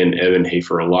Foundation and Evan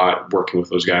Hafer a lot, working with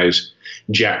those guys.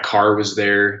 Jack Carr was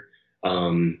there.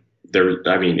 It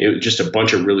was just a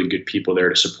bunch of really good people there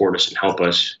to support us and help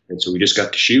us. And so we just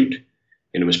got to shoot,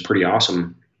 and it was pretty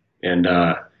awesome.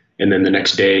 And then the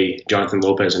next day, Jonathan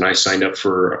Lopez and I signed up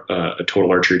for a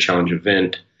Total Archery Challenge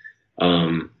event,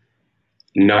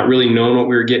 not really knowing what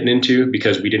we were getting into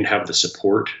because we didn't have the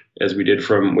support as we did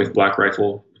with Black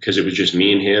Rifle, because it was just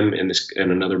me and him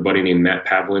and another buddy named Matt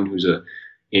Pavlin, who's a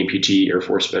amputee Air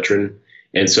Force veteran.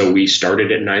 And so we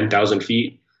started at 9,000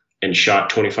 feet and shot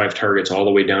 25 targets all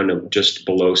the way down to just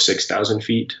below 6,000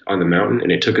 feet on the mountain.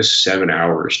 And it took us 7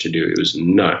 hours to do. It was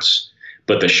nuts,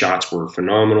 but the shots were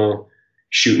phenomenal.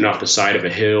 Shooting off the side of a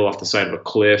hill, off the side of a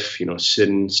cliff,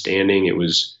 sitting, standing. It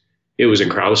was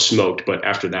incredible. I was smoked, but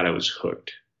after that I was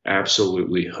hooked,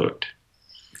 absolutely hooked.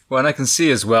 Well, and I can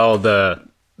see as well the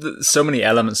so many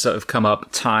elements that have come up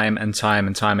time and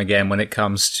time again when it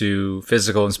comes to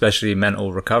physical and especially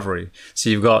mental recovery. So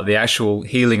you've got the actual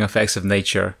healing effects of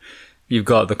nature. You've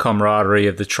got the camaraderie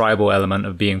of the tribal element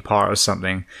of being part of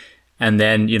something. And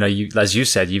then, as you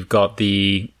said, you've got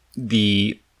the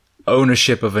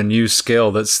ownership of a new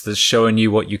skill that's showing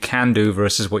you what you can do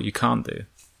versus what you can't do.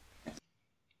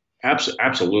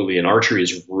 Absolutely. And archery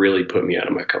has really put me out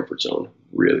of my comfort zone.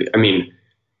 Really. I mean,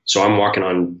 so I'm walking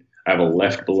on, I have a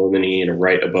left below the knee and a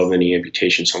right above the knee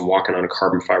amputation. So I'm walking on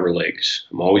carbon fiber legs.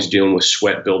 I'm always dealing with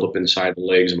sweat buildup inside the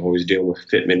legs. I'm always dealing with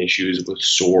fitment issues with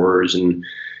sores and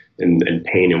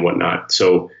pain and whatnot.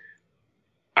 So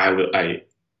I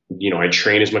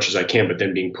train as much as I can, but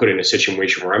then being put in a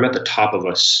situation where I'm at the top of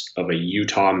a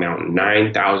Utah mountain,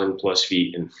 9,000 plus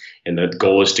feet. And the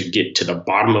goal is to get to the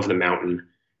bottom of the mountain,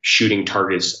 shooting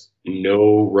targets,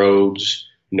 no roads,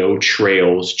 no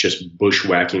trails, just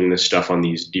bushwhacking the stuff on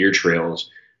these deer trails,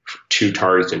 2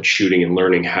 targets and shooting and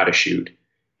learning how to shoot.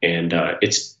 And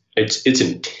it's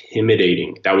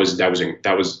intimidating. That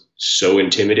was so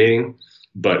intimidating.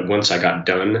 But once I got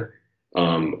done,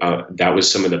 that was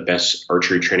some of the best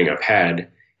archery training I've had.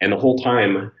 And the whole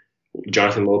time,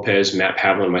 Jonathan Lopez, Matt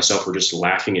Pavlin, and myself were just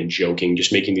laughing and joking,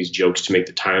 just making these jokes to make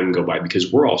the time go by,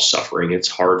 because we're all suffering. It's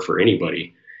hard for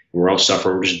anybody. We're all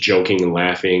suffering. We're just joking and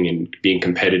laughing and being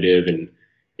competitive, and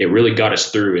it really got us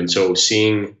through. And so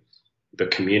seeing the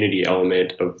community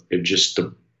element of just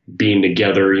the being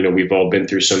together, we've all been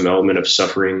through some element of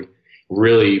suffering,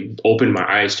 really opened my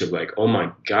eyes to like, oh my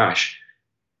gosh,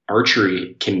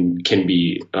 archery can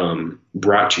be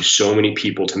brought to so many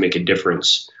people to make a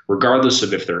difference, regardless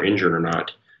of if they're injured or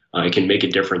not. It can make a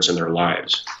difference in their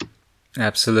lives.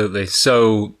 Absolutely.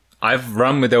 So I've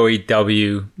run with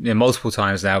OEW multiple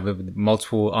times now, with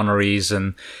multiple honorees,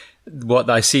 and what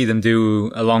I see them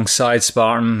do alongside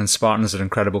Spartan, and Spartan is an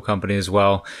incredible company as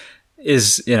well,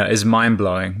 is mind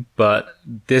blowing. But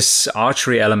this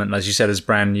archery element, as you said, is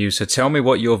brand new. So tell me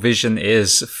what your vision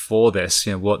is for this,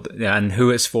 and who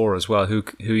it's for as well, who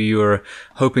you're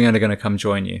hoping are going to come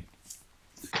join you.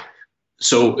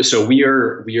 So we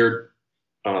are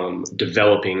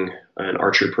developing an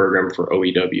archery program for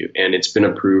OEW, and it's been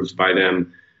approved by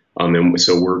them. And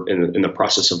so we're in the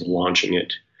process of launching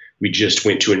it. We just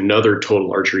went to another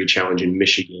Total Archery Challenge in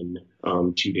Michigan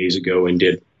 2 days ago and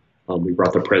we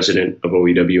brought the president of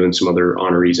OEW and some other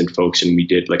honorees and folks, and we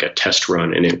did like a test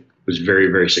run, and it was very,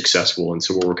 very successful. And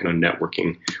so we're working on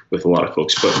networking with a lot of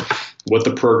folks. But what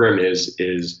the program is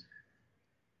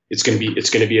it's going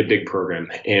to be a big program,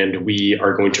 and we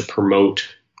are going to promote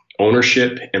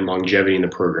ownership and longevity in the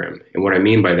program. And what I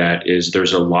mean by that is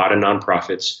there's a lot of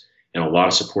nonprofits and a lot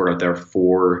of support out there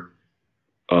for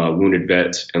wounded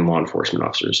vets and law enforcement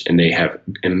officers, and they have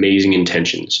amazing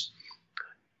intentions.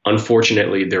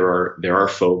 Unfortunately, there are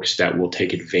folks that will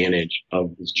take advantage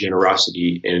of this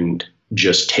generosity and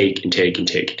just take and take and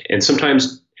take. And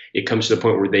sometimes it comes to the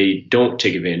point where they don't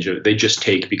take advantage of it. They just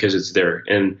take because it's there.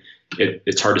 And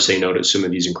it's hard to say no to some of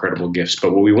these incredible gifts.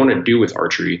 But what we want to do with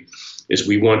archery is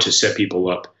we want to set people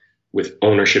up with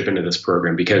ownership into this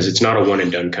program, because it's not a one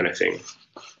and done kind of thing.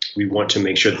 We want to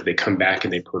make sure that they come back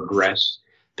and they progress,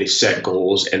 they set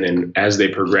goals, and then as they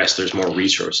progress, there's more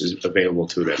resources available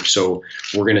to them. So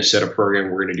we're going to set a program.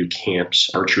 We're going to do camps,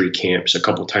 archery camps, a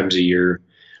couple times a year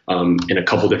in a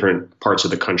couple different parts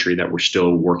of the country that we're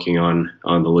still working on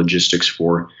the logistics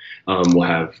for. We'll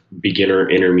have beginner,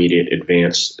 intermediate,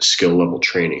 advanced skill level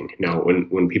training. Now,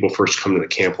 when people first come to the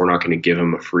camp, we're not going to give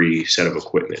them a free set of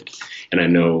equipment. And I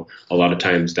know a lot of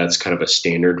times that's kind of a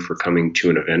standard for coming to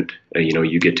an event.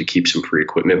 You get to keep some free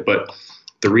equipment. But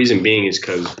the reason being is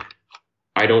because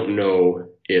I don't know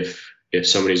if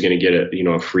somebody's going to get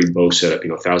a free bow setup,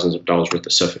 thousands of dollars worth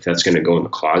of stuff, if that's going to go in the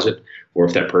closet, or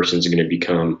if that person's going to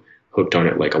become hooked on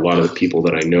it like a lot of the people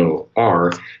that I know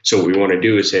are. So what we want to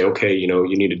do is say, okay,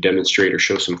 you need to demonstrate or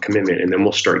show some commitment, and then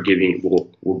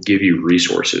we'll give you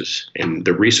resources. And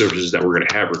the resources that we're going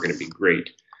to have are going to be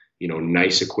great.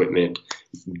 Nice equipment,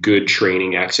 good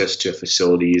training, access to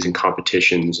facilities and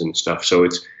competitions and stuff. So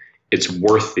it's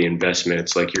worth the investment.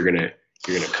 It's like you're gonna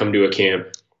come to a camp,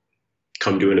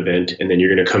 come to an event, and then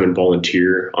you're gonna come and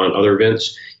volunteer on other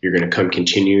events. You're gonna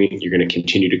continue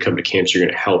to come to camps. You're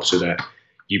gonna help so that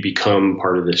you become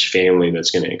part of this family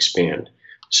that's gonna expand.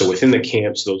 So within the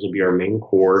camps, those will be our main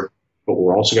core, but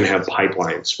we're also gonna have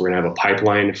pipelines. We're gonna have a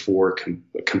pipeline for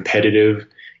competitive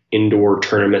indoor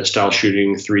tournament style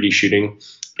shooting, 3D shooting,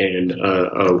 and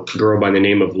a girl by the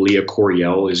name of Leah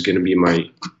Coriel is going to be my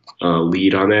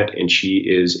lead on that, and she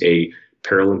is a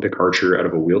Paralympic archer out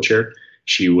of a wheelchair.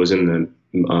 She was in the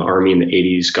Army in the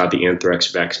 80s, got the anthrax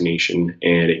vaccination,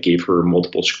 and it gave her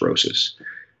multiple sclerosis.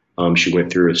 She went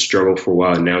through a struggle for a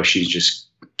while, and now she's just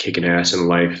kicking ass in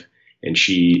life, and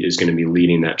she is going to be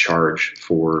leading that charge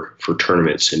for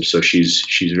tournaments. And so she's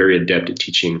very adept at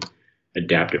teaching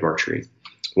adaptive archery.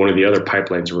 One of the other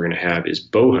pipelines we're going to have is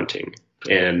bow hunting.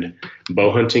 And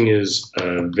bow hunting is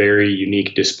a very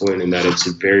unique discipline in that it's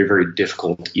very, very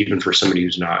difficult, even for somebody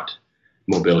who's not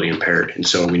mobility impaired. And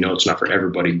so we know it's not for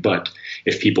everybody, but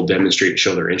if people demonstrate and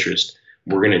show their interest,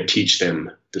 we're going to teach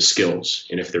them the skills.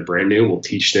 And if they're brand new, we'll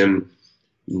teach them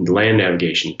land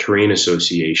navigation, terrain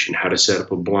association, how to set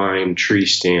up a blind, tree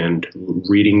stand,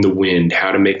 reading the wind,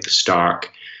 how to make the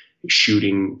stock,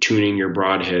 shooting, tuning your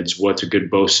broadheads, what's a good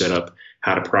bow setup,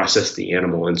 how to process the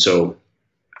animal. And so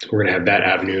we're going to have that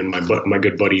avenue. And my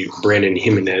good buddy, Brandon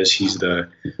Jimenez, he's the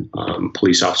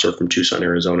police officer from Tucson,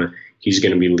 Arizona. He's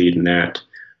going to be leading that.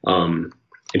 And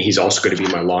he's also going to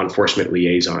be my law enforcement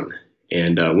liaison.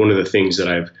 And one of the things that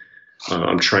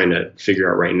I'm trying to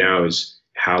figure out right now is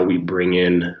how we bring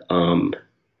in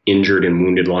injured and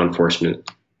wounded law enforcement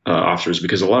officers,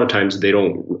 because a lot of times they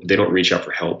don't reach out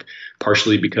for help,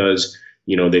 partially because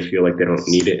they feel like they don't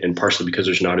need it, and partially because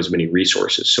there's not as many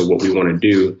resources. So what we want to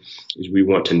do is we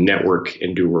want to network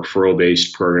and do a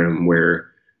referral-based program where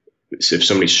if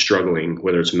somebody's struggling,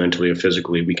 whether it's mentally or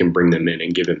physically, we can bring them in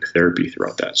and give them therapy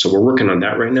throughout that. So we're working on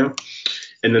that right now.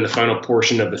 And then the final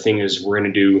portion of the thing is we're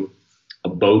going to do a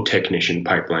bow technician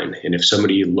pipeline. And if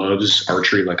somebody loves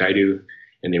archery like I do,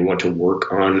 and they want to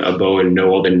work on a bow and know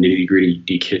all the nitty-gritty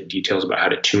details about how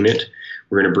to tune it,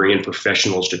 we're going to bring in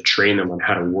professionals to train them on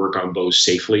how to work on bows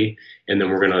safely. And then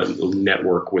we're going to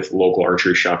network with local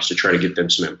archery shops to try to get them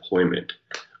some employment,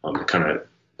 kind of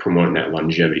promoting that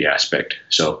longevity aspect.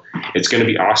 So it's going to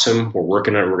be awesome. We're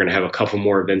working on it. We're going to have a couple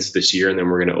more events this year, and then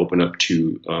we're going to open up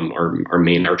to our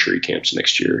main archery camps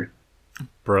next year.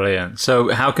 Brilliant.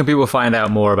 So how can people find out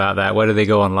more about that? Where do they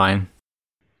go online?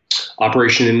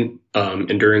 Operation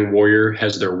Enduring Warrior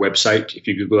has their website. If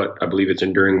you Google it, I believe it's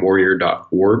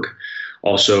enduringwarrior.org.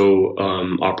 Also,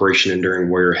 Operation Enduring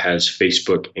Warrior has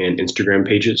Facebook and Instagram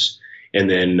pages. And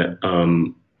then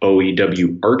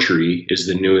OEW Archery is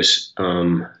the newest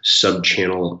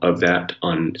sub-channel of that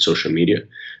on social media.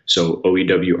 So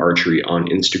OEW Archery on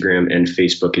Instagram and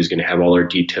Facebook is going to have all our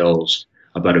details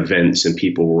about events and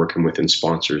people we're working with and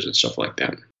sponsors and stuff like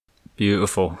that.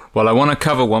 Beautiful. Well, I want to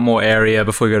cover one more area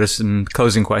before we go to some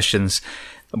closing questions.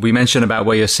 We mentioned about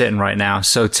where you're sitting right now.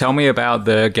 So tell me about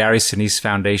the Gary Sinise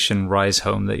Foundation Rise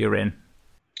home that you're in.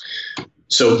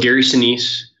 So Gary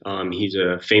Sinise, he's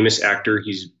a famous actor.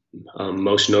 He's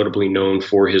most notably known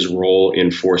for his role in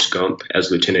Forrest Gump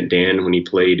as Lieutenant Dan when he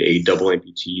played a double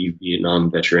amputee Vietnam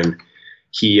veteran.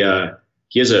 He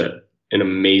has an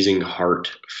amazing heart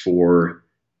for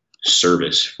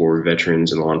service for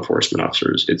veterans and law enforcement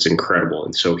officers. It's incredible.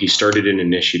 And so he started an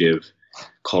initiative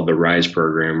called the RISE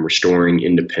program, Restoring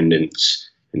Independence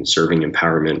and Serving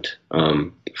Empowerment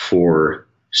for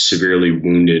severely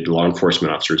wounded law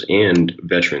enforcement officers and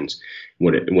veterans.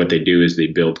 What they do is they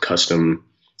build custom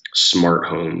smart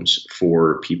homes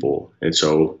for people. And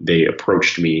so they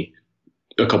approached me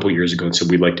a couple of years ago and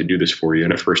said, we'd like to do this for you.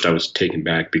 And at first I was taken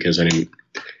back because I didn't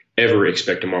ever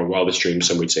expect in my wildest dreams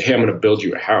somebody would say, hey, I'm going to build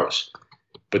you a house.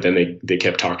 But then they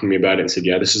kept talking to me about it and said,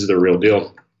 yeah, this is the real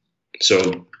deal.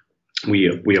 So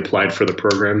we applied for the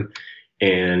program,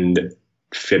 and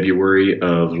February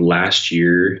of last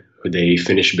year, they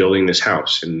finished building this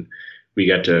house, and we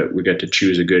got to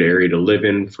choose a good area to live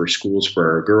in for schools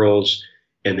for our girls.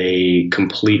 And they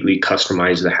completely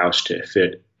customized the house to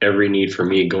fit every need for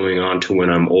me going on to when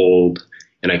I'm old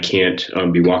and I can't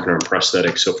be walking around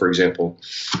prosthetics. So, for example,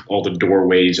 all the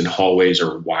doorways and hallways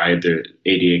are wide. They're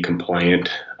ADA compliant.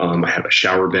 I have a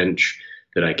shower bench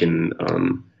that I can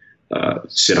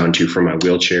sit onto for my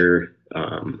wheelchair.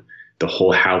 The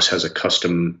whole house has a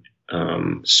custom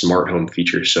smart home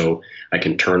feature, so I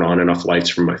can turn on and off lights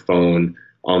from my phone,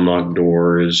 unlock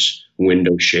doors,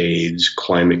 window shades,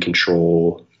 climate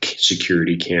control,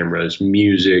 security cameras,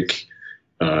 music,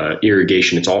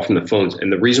 irrigation. It's all from the phones.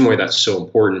 And the reason why that's so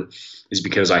important is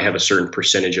because I have a certain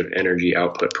percentage of energy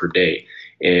output per day.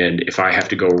 And if I have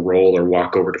to go roll or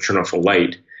walk over to turn off a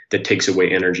light, that takes away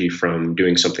energy from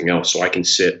doing something else. So I can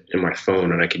sit in my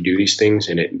phone and I can do these things,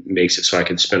 and it makes it so I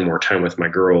can spend more time with my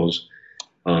girls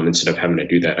instead of having to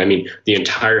do that. I mean, the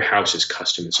entire house is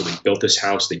custom. And so they built this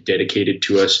house, they dedicated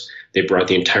to us. They brought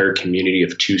the entire community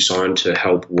of Tucson to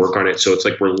help work on it. So it's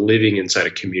like we're living inside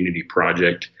a community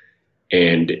project,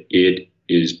 and it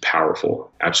is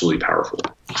powerful, absolutely powerful.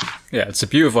 Yeah, it's a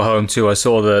beautiful home too. I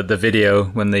saw the video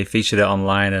when they featured it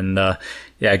online, and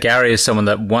yeah, Gary is someone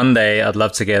that one day I'd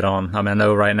love to get on. I mean, I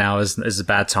know right now is a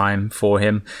bad time for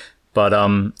him, but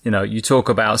you know, you talk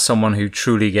about someone who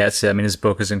truly gets it. I mean, his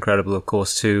book is incredible, of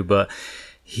course, too, but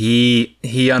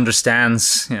he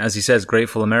understands, you know, as he says,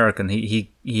 grateful American.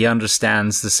 He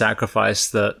understands the sacrifice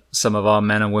that some of our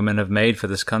men and women have made for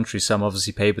this country. Some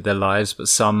obviously paid with their lives, but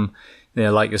some,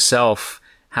 like yourself,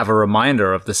 have a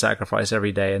reminder of the sacrifice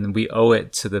every day. And we owe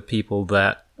it to the people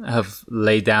that have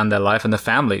laid down their life and the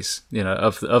families,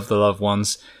 of the loved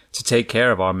ones to take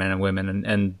care of our men and women.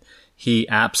 And he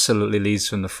absolutely leads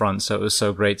from the front. So it was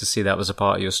so great to see that was a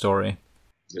part of your story.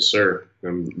 Yes, sir.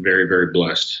 I'm very, very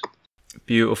blessed.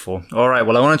 Beautiful. All right.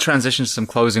 Well, I want to transition to some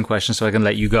closing questions so I can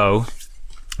let you go.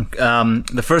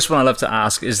 The first one I love to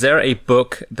ask, is there a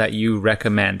book that you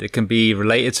recommend? It can be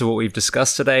related to what we've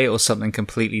discussed today or something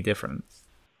completely different.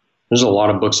 There's a lot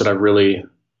of books that I've really,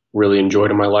 really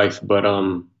enjoyed in my life, but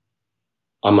I'm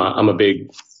a big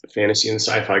fantasy and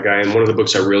sci-fi guy. And one of the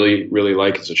books I really, really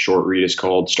like, is a short read, is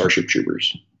called Starship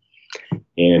Troopers.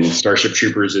 And Starship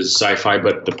Troopers is sci-fi,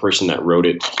 but the person that wrote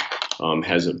it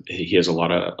has a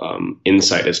lot of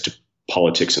insight as to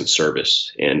politics and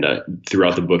service. And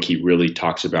throughout the book, he really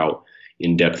talks about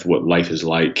in depth what life is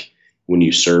like when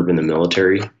you serve in the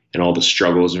military and all the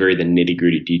struggles, the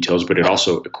nitty-gritty details, but it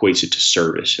also equates it to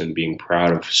service and being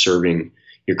proud of serving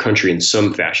your country in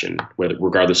some fashion,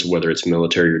 regardless of whether it's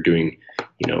military or doing,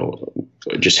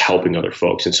 just helping other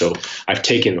folks. And so I've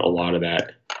taken a lot of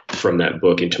that from that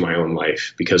book into my own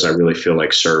life, because I really feel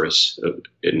like service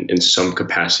in some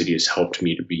capacity has helped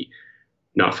me to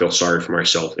not feel sorry for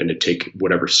myself and to take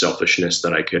whatever selfishness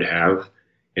that I could have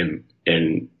and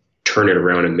turn it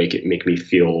around and make me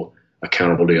feel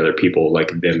accountable to other people, like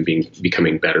them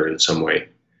becoming better in some way.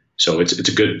 So it's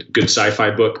a good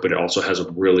sci-fi book, but it also has a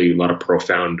lot of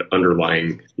profound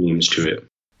underlying themes to it.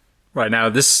 Right. Now,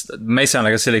 this may sound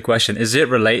like a silly question. Is it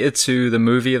related to the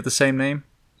movie of the same name?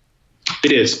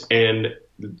 It is. And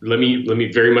let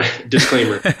me very much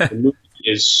disclaimer. The movie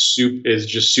is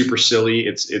just super silly.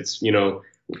 It's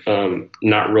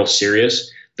not real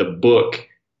serious. The book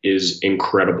is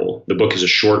incredible. The book is a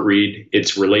short read.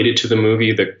 It's related to the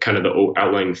movie, the kind of the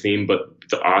outlying theme, but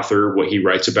the author, what he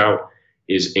writes about,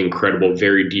 is incredible,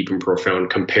 very deep and profound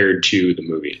compared to the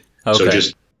movie. Okay.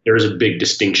 So there is a big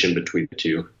distinction between the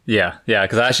two. Yeah,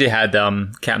 because I actually had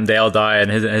Captain Dale die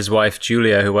and his wife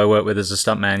Julia, who I worked with as a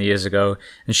stuntman years ago,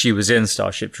 and she was in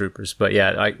Starship Troopers. But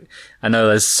yeah, I know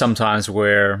there's sometimes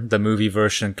where the movie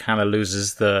version kind of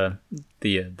loses the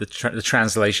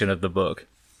translation of the book.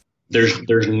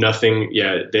 There's nothing.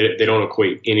 Yeah, they don't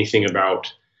equate anything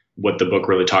about what the book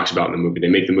really talks about in the movie. They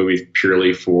make the movie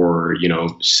purely for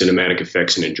cinematic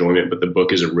effects and enjoyment, but the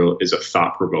book is a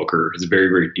thought provoker. It's very,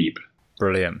 very deep.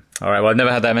 Brilliant. All right. Well, I've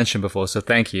never had that mentioned before, so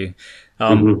thank you.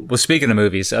 Well, speaking of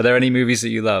movies, are there any movies that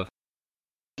you love?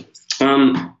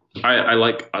 I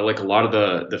like a lot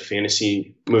of the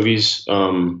fantasy movies,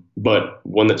 but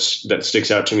one that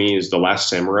sticks out to me is The Last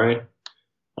Samurai.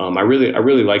 I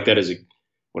really like that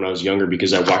when I was younger,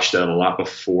 because I watched that a lot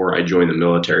before I joined the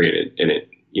military, and it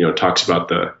talks about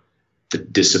the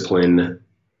discipline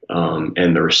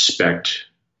and the respect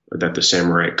that the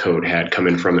samurai code had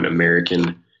coming from an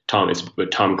American.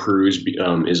 Tom Cruise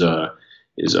is a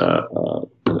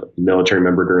military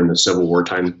member during the Civil War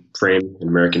time frame in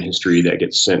American history that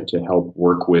gets sent to help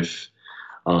work with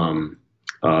the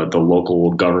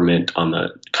local government on the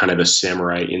kind of the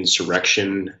samurai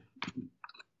insurrection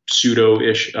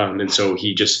pseudo-ish. And so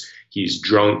he's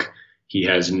drunk. He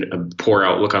has a poor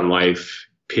outlook on life.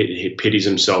 He pities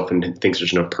himself and thinks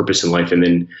there's no purpose in life. And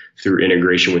then through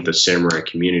integration with the samurai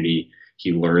community,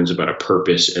 he learns about a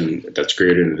purpose and that's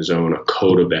greater than his own, a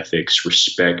code of ethics,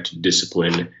 respect,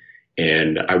 discipline.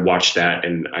 And I watched that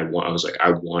and I was like, I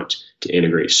want to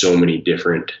integrate so many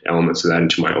different elements of that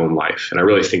into my own life. And I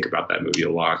really think about that movie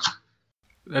a lot.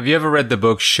 Have you ever read the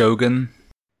book Shogun?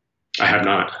 I have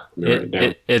not.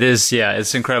 It is, yeah,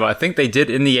 it's incredible. I think they did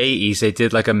in the 80s, they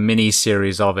did like a mini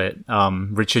series of it.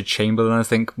 Richard Chamberlain, I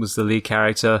think, was the lead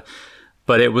character.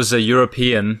 But it was a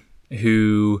European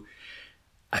who,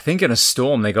 I think in a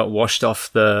storm, they got washed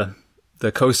off the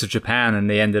coast of Japan and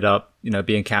they ended up,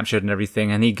 being captured and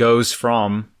everything. And he goes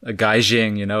from a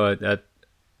gaijin,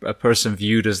 a person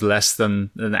viewed as less than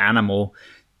an animal,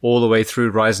 all the way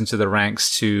through rising to the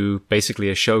ranks to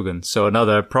basically a shogun. So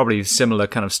another probably similar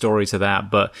kind of story to that,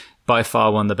 but by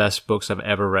far one of the best books I've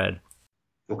ever read.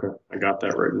 Okay, I got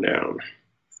that written down.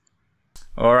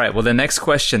 All right. Well, the next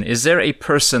question, is there a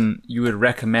person you would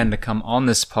recommend to come on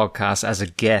this podcast as a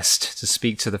guest to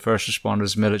speak to the first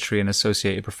responders, military, and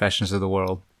associated professions of the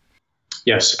world?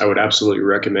 Yes, I would absolutely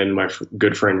recommend my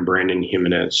good friend, Brandon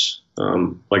Jimenez.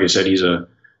 Like I said, he's a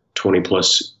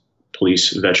 20-plus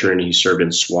police veteran. He served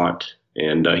in SWAT,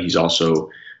 and he's also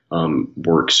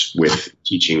works with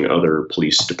teaching other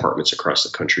police departments across the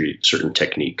country certain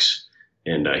techniques.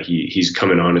 And he's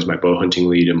coming on as my bow hunting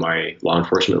lead and my law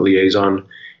enforcement liaison.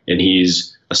 And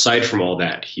he's, aside from all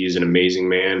that, he's an amazing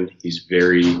man. He's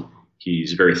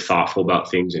He's very thoughtful about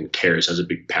things and cares, has a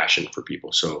big passion for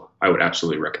people. So I would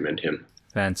absolutely recommend him.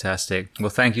 Fantastic.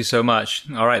 Well, thank you so much.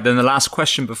 All right. Then the last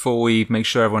question before we make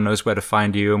sure everyone knows where to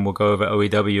find you, and we'll go over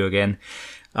OEW again.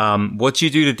 What do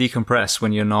you do to decompress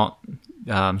when you're not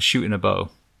shooting a bow?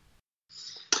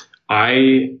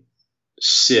 I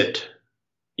sit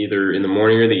either in the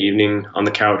morning or the evening on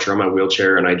the couch or on my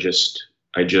wheelchair, and I just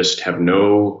have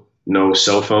no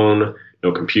cell phone,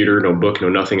 no computer, no book, no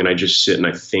nothing, and I just sit and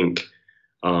I think.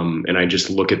 And I just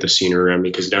look at the scenery around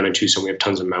me, because down in Tucson we have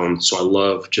tons of mountains. So I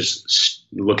love just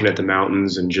looking at the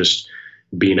mountains and just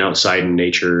being outside in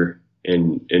nature.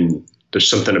 And there's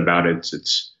something about it.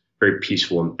 It's very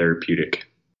peaceful and therapeutic.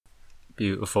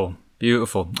 Beautiful.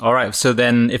 Beautiful. All right. So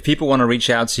then if people want to reach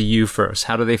out to you first,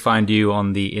 how do they find you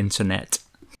on the internet?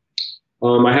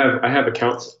 I have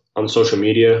accounts on social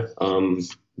media.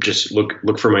 Just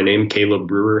look for my name, Caleb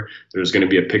Brewer. There's going to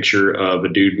be a picture of a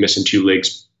dude missing 2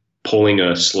 legs pulling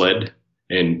a sled,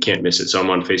 and can't miss it. So I'm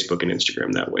on Facebook and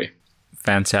Instagram that way.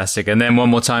 Fantastic. And then one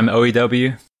more time,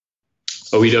 OEW?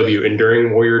 OEW,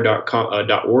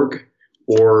 EnduringWarrior.org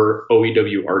or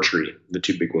OEW Archery, the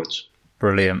 2 big ones.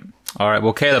 Brilliant. All right.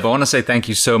 Well, Caleb, I want to say thank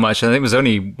you so much. I think it was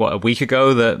only, a week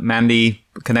ago that Mandy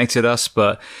connected us,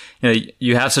 but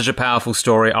you have such a powerful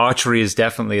story. Archery is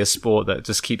definitely a sport that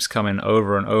just keeps coming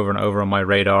over and over and over on my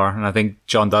radar. And I think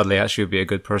John Dudley actually would be a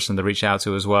good person to reach out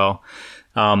to as well.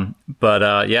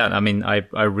 Yeah, I mean, I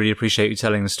really appreciate you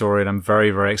telling the story, and I'm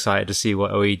very, very excited to see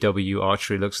what OEW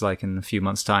Archery looks like in a few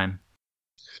months' time.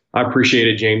 I appreciate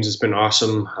it, James. It's been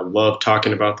awesome. I love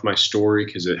talking about my story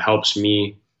because it helps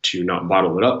me to not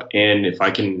bottle it up. And if I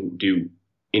can do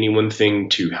any one thing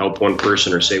to help one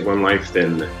person or save one life,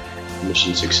 then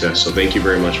mission success. So thank you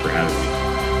very much for having me.